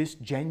milk, and this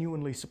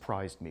genuinely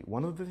surprised me.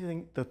 One of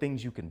the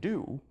things you can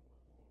do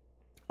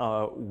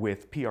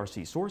with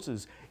PRC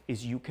sources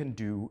is you can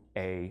do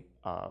a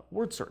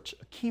word search,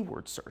 a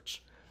keyword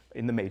search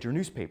in the major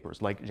newspapers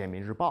like 人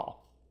民日报.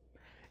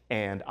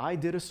 And I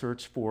did a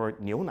search for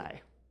牛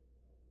奶,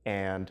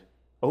 and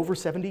over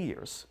 70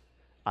 years,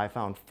 I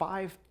found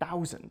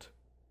 5,000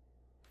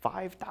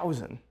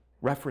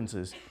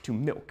 references to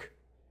milk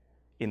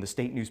in the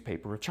state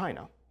newspaper of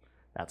China.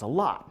 That's a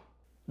lot.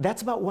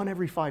 That's about one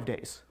every 5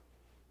 days.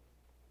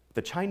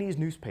 The Chinese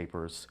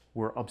newspapers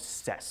were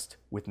obsessed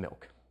with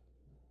milk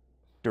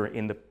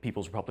in the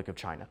People's Republic of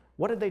China.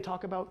 What did they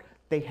talk about?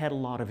 They had a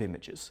lot of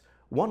images.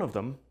 One of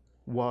them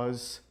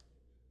was,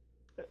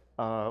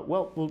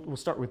 we'll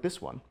start with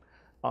this one.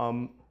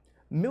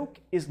 Milk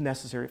is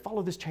necessary.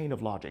 Follow this chain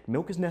of logic.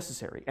 Milk is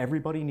necessary.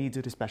 Everybody needs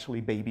it,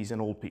 especially babies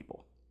and old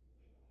people.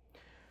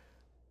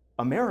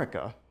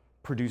 America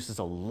produces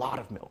a lot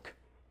of milk.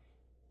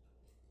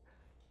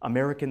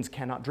 Americans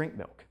cannot drink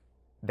milk.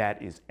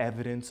 That is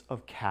evidence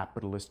of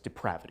capitalist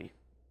depravity.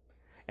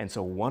 And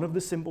so one of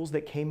the symbols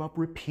that came up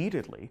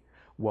repeatedly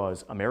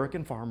was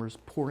American farmers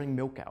pouring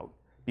milk out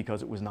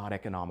because it was not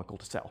economical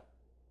to sell.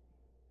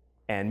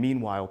 And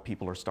meanwhile,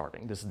 people are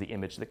starving. This is the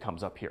image that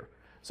comes up here.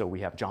 So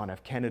we have John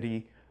F.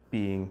 Kennedy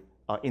being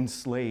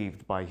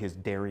enslaved by his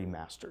dairy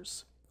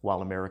masters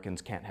while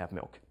Americans can't have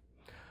milk.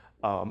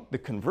 The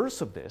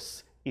converse of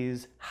this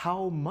is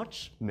how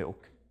much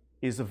milk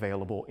is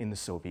available in the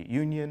Soviet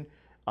Union,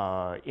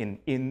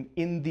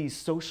 in these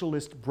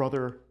socialist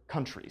brother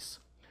countries,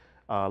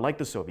 like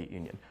the Soviet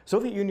Union.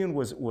 Soviet Union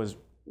was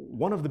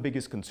one of the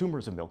biggest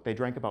consumers of milk. They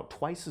drank about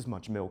twice as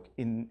much milk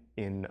in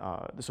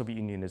the Soviet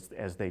Union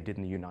as they did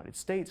in the United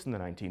States in the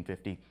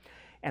 1950s,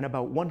 and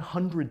about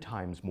 100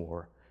 times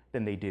more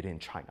than they did in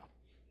China.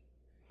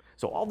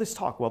 So all this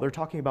talk, while they're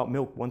talking about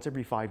milk once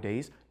every 5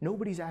 days,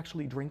 nobody's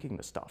actually drinking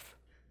the stuff.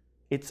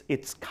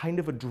 It's kind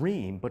of a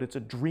dream, but it's a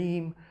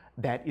dream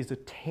that is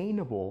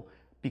attainable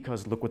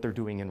because look what they're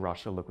doing in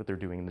Russia, look what they're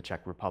doing in the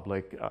Czech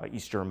Republic,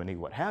 East Germany,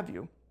 what have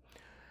you.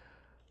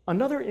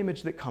 Another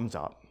image that comes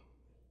up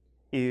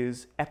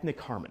is ethnic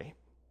harmony.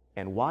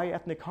 And why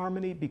ethnic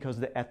harmony? Because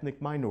the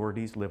ethnic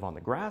minorities live on the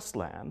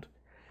grassland,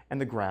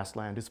 and the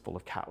grassland is full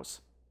of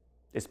cows,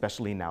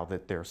 especially now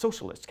that they're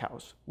socialist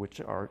cows, which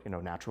are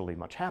naturally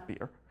much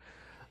happier.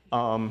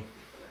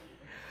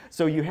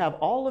 So you have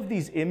all of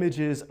these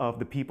images of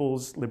the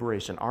People's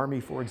Liberation Army,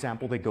 for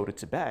example. They go to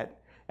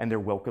Tibet, and they're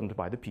welcomed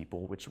by the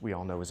people, which we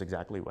all know is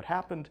exactly what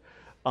happened.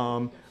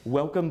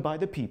 Welcomed by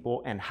the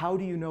people, and how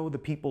do you know the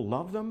people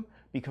love them?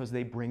 Because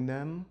they bring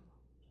them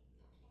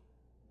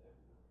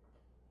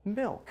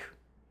milk,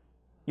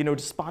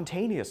 just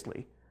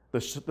spontaneously.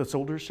 The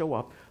soldiers show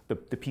up,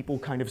 the people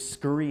kind of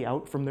scurry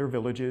out from their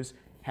villages,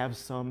 have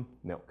some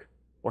milk,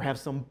 or have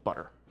some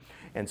butter.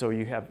 And so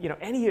you have,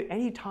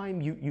 any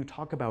time you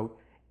talk about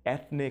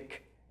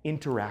ethnic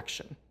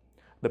interaction,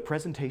 the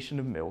presentation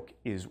of milk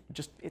is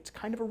it's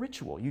kind of a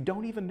ritual. You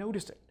don't even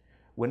notice it.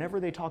 Whenever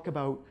they talk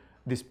about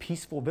this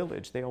peaceful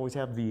village, they always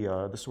have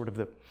the sort of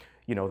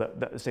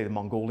say the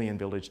Mongolian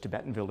village,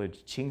 Tibetan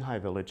village, Qinghai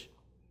village.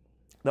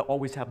 They'll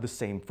always have the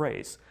same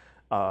phrase.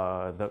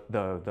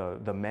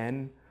 The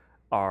men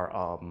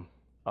are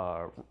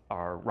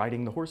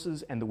riding the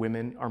horses and the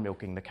women are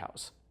milking the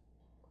cows.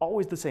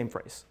 Always the same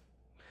phrase.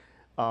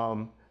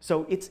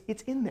 So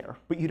it's in there,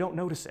 but you don't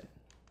notice it.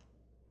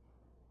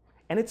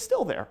 And it's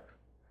still there.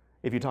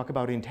 If you talk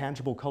about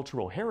intangible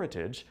cultural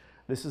heritage,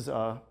 this is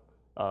an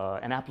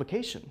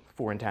application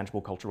for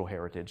intangible cultural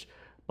heritage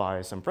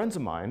by some friends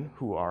of mine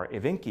who are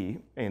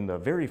Evenki in the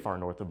very far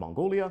north of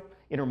Mongolia,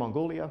 Inner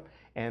Mongolia,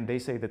 and they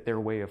say that their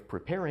way of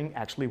preparing,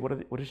 actually,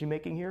 what is she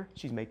making here?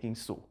 She's making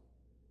su,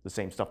 the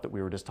same stuff that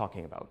we were just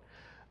talking about.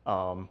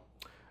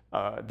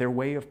 Their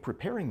way of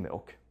preparing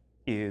milk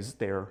is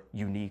their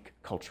unique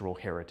cultural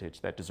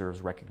heritage that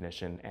deserves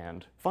recognition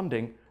and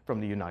funding from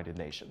the United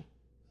Nations.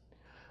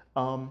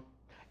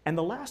 And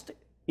the last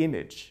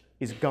image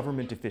is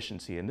government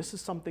efficiency, and this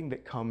is something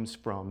that comes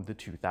from the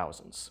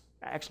 2000s,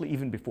 actually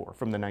even before,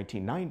 from the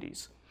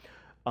 1990s.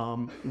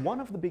 One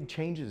of the big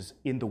changes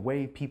in the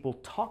way people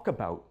talk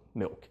about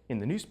milk in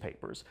the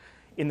newspapers,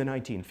 in the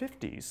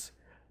 1950s,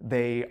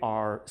 they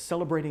are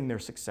celebrating their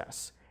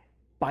success.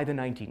 By the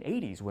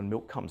 1980s, when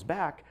milk comes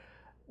back,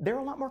 they're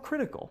a lot more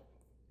critical.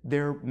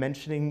 They're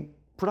mentioning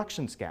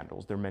production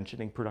scandals, they're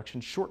mentioning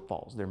production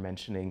shortfalls, they're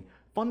mentioning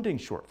funding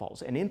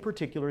shortfalls, and in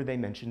particular, they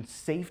mention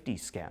safety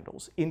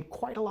scandals in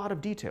quite a lot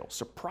of detail,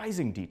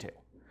 surprising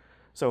detail.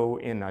 So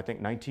in, I think,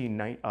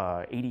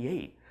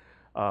 1988,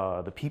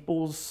 the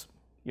People's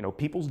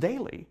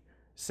Daily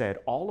said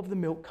all of the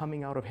milk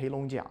coming out of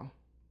Heilongjiang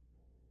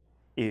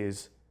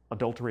is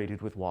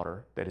adulterated with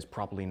water that is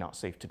probably not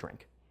safe to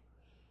drink.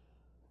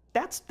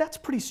 That's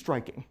pretty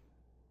striking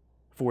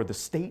for the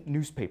state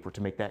newspaper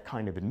to make that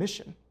kind of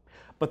admission.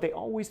 But they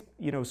always,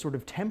 sort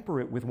of temper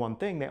it with one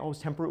thing. They always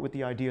temper it with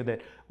the idea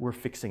that we're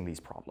fixing these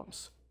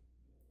problems.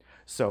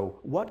 So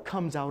what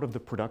comes out of the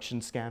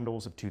production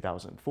scandals of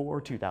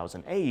 2004,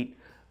 2008?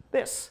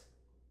 This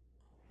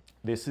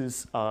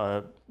is,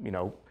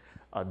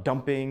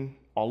 dumping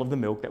all of the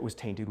milk that was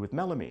tainted with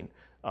melamine.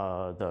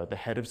 The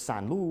head of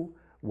Sanlu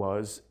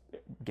was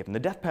given the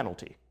death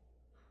penalty.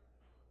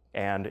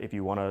 And if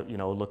you want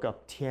to, look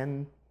up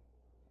Tian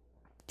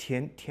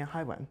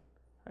Haiwen,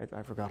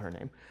 I forgot her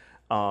name.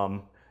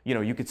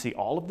 You could see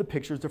all of the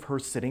pictures of her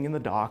sitting in the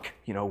dock,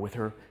 with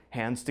her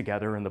hands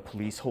together and the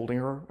police holding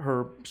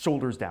her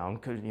shoulders down,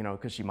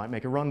 because she might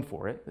make a run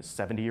for it, this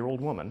 70-year-old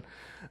woman.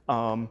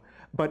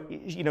 But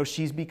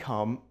she's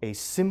become a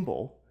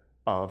symbol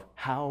of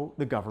how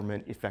the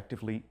government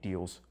effectively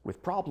deals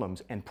with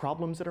problems, and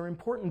problems that are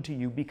important to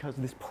you because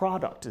this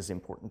product is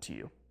important to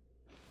you.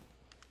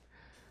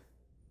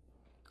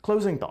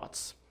 Closing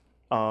thoughts.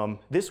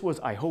 This was,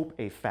 I hope,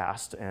 a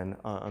fast, and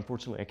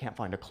unfortunately I can't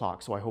find a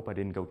clock, so I hope I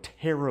didn't go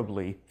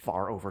terribly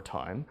far over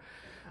time.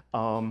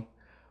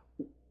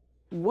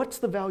 What's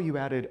the value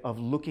added of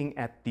looking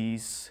at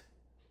these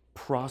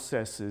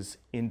processes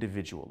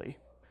individually?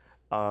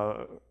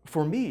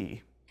 For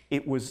me,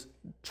 it was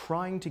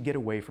trying to get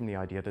away from the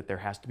idea that there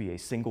has to be a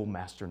single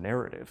master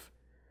narrative,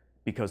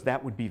 because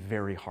that would be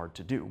very hard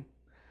to do.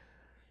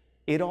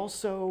 It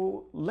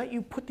also let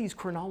you put these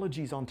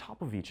chronologies on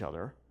top of each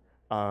other.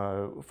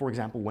 For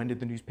example, when did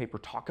the newspaper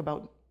talk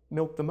about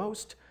milk the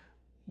most?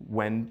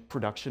 When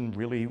production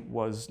really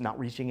was not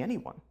reaching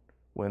anyone.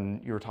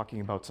 When you're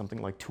talking about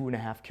something like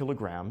 2.5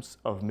 kilograms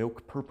of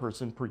milk per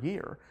person per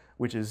year,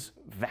 which is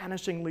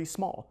vanishingly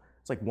small.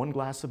 It's like 1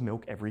 glass of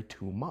milk every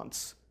 2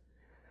 months.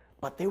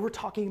 But they were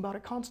talking about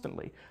it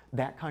constantly.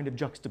 That kind of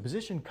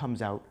juxtaposition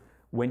comes out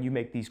when you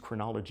make these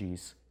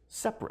chronologies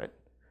separate.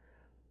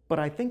 But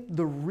I think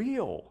the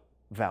real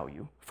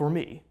value, for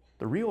me,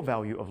 the real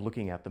value of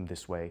looking at them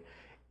this way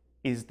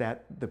is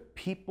that the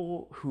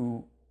people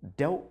who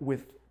dealt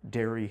with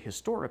dairy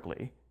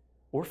historically,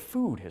 or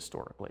food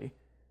historically,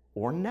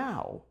 or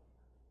now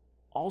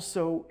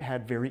also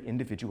had very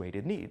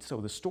individuated needs. So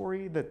the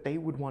story that they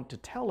would want to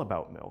tell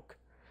about milk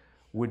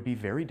would be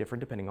very different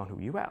depending on who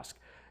you ask.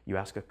 You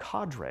ask a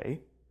cadre,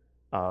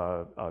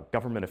 a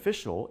government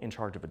official in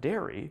charge of a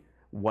dairy,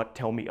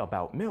 tell me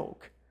about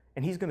milk.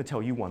 And he's going to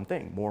tell you one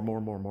thing,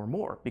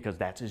 more, because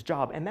that's his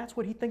job, and that's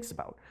what he thinks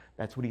about.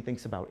 That's what he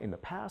thinks about in the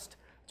past,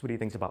 that's what he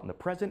thinks about in the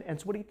present, and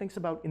it's what he thinks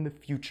about in the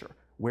future.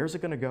 Where's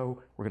it going to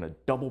go? We're going to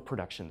double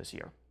production this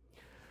year.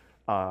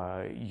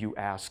 You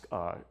ask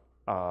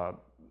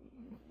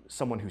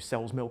someone who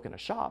sells milk in a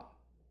shop,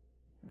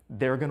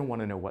 they're going to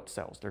want to know what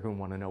sells. They're going to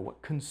want to know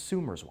what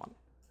consumers want.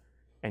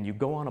 And you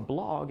go on a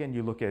blog and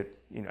you look at,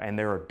 and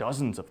there are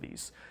dozens of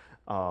these,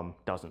 got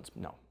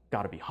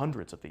to be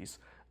hundreds of these,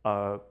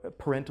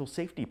 parental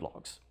safety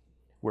blogs,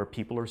 where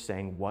people are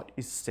saying, what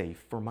is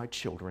safe for my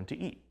children to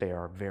eat? They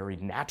are very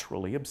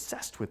naturally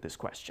obsessed with this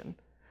question,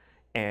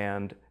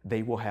 and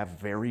they will have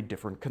very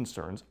different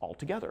concerns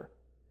altogether.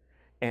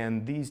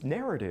 And these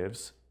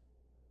narratives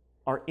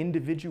are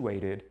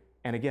individuated,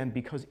 and again,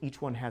 because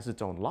each one has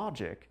its own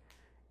logic,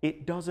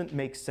 it doesn't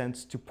make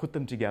sense to put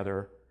them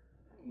together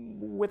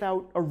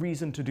without a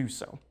reason to do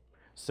so.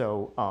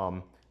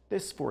 So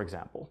this, for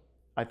example,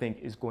 I think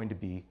is going to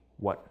be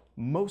what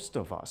most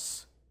of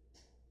us,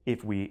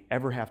 if we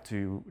ever have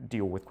to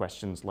deal with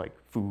questions like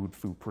food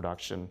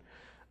production,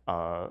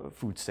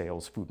 food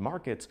sales, food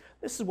markets,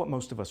 this is what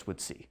most of us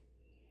would see.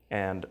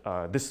 And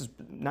this is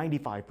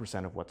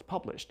 95% of what's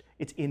published.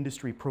 It's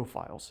industry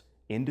profiles.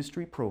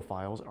 Industry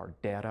profiles are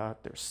data,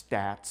 they're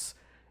stats,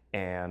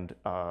 and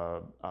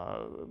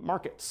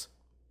markets.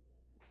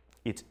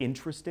 It's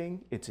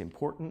interesting, it's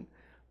important,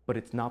 but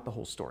it's not the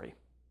whole story.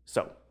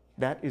 So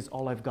that is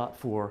all I've got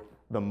for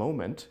the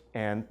moment,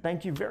 and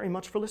thank you very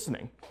much for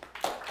listening.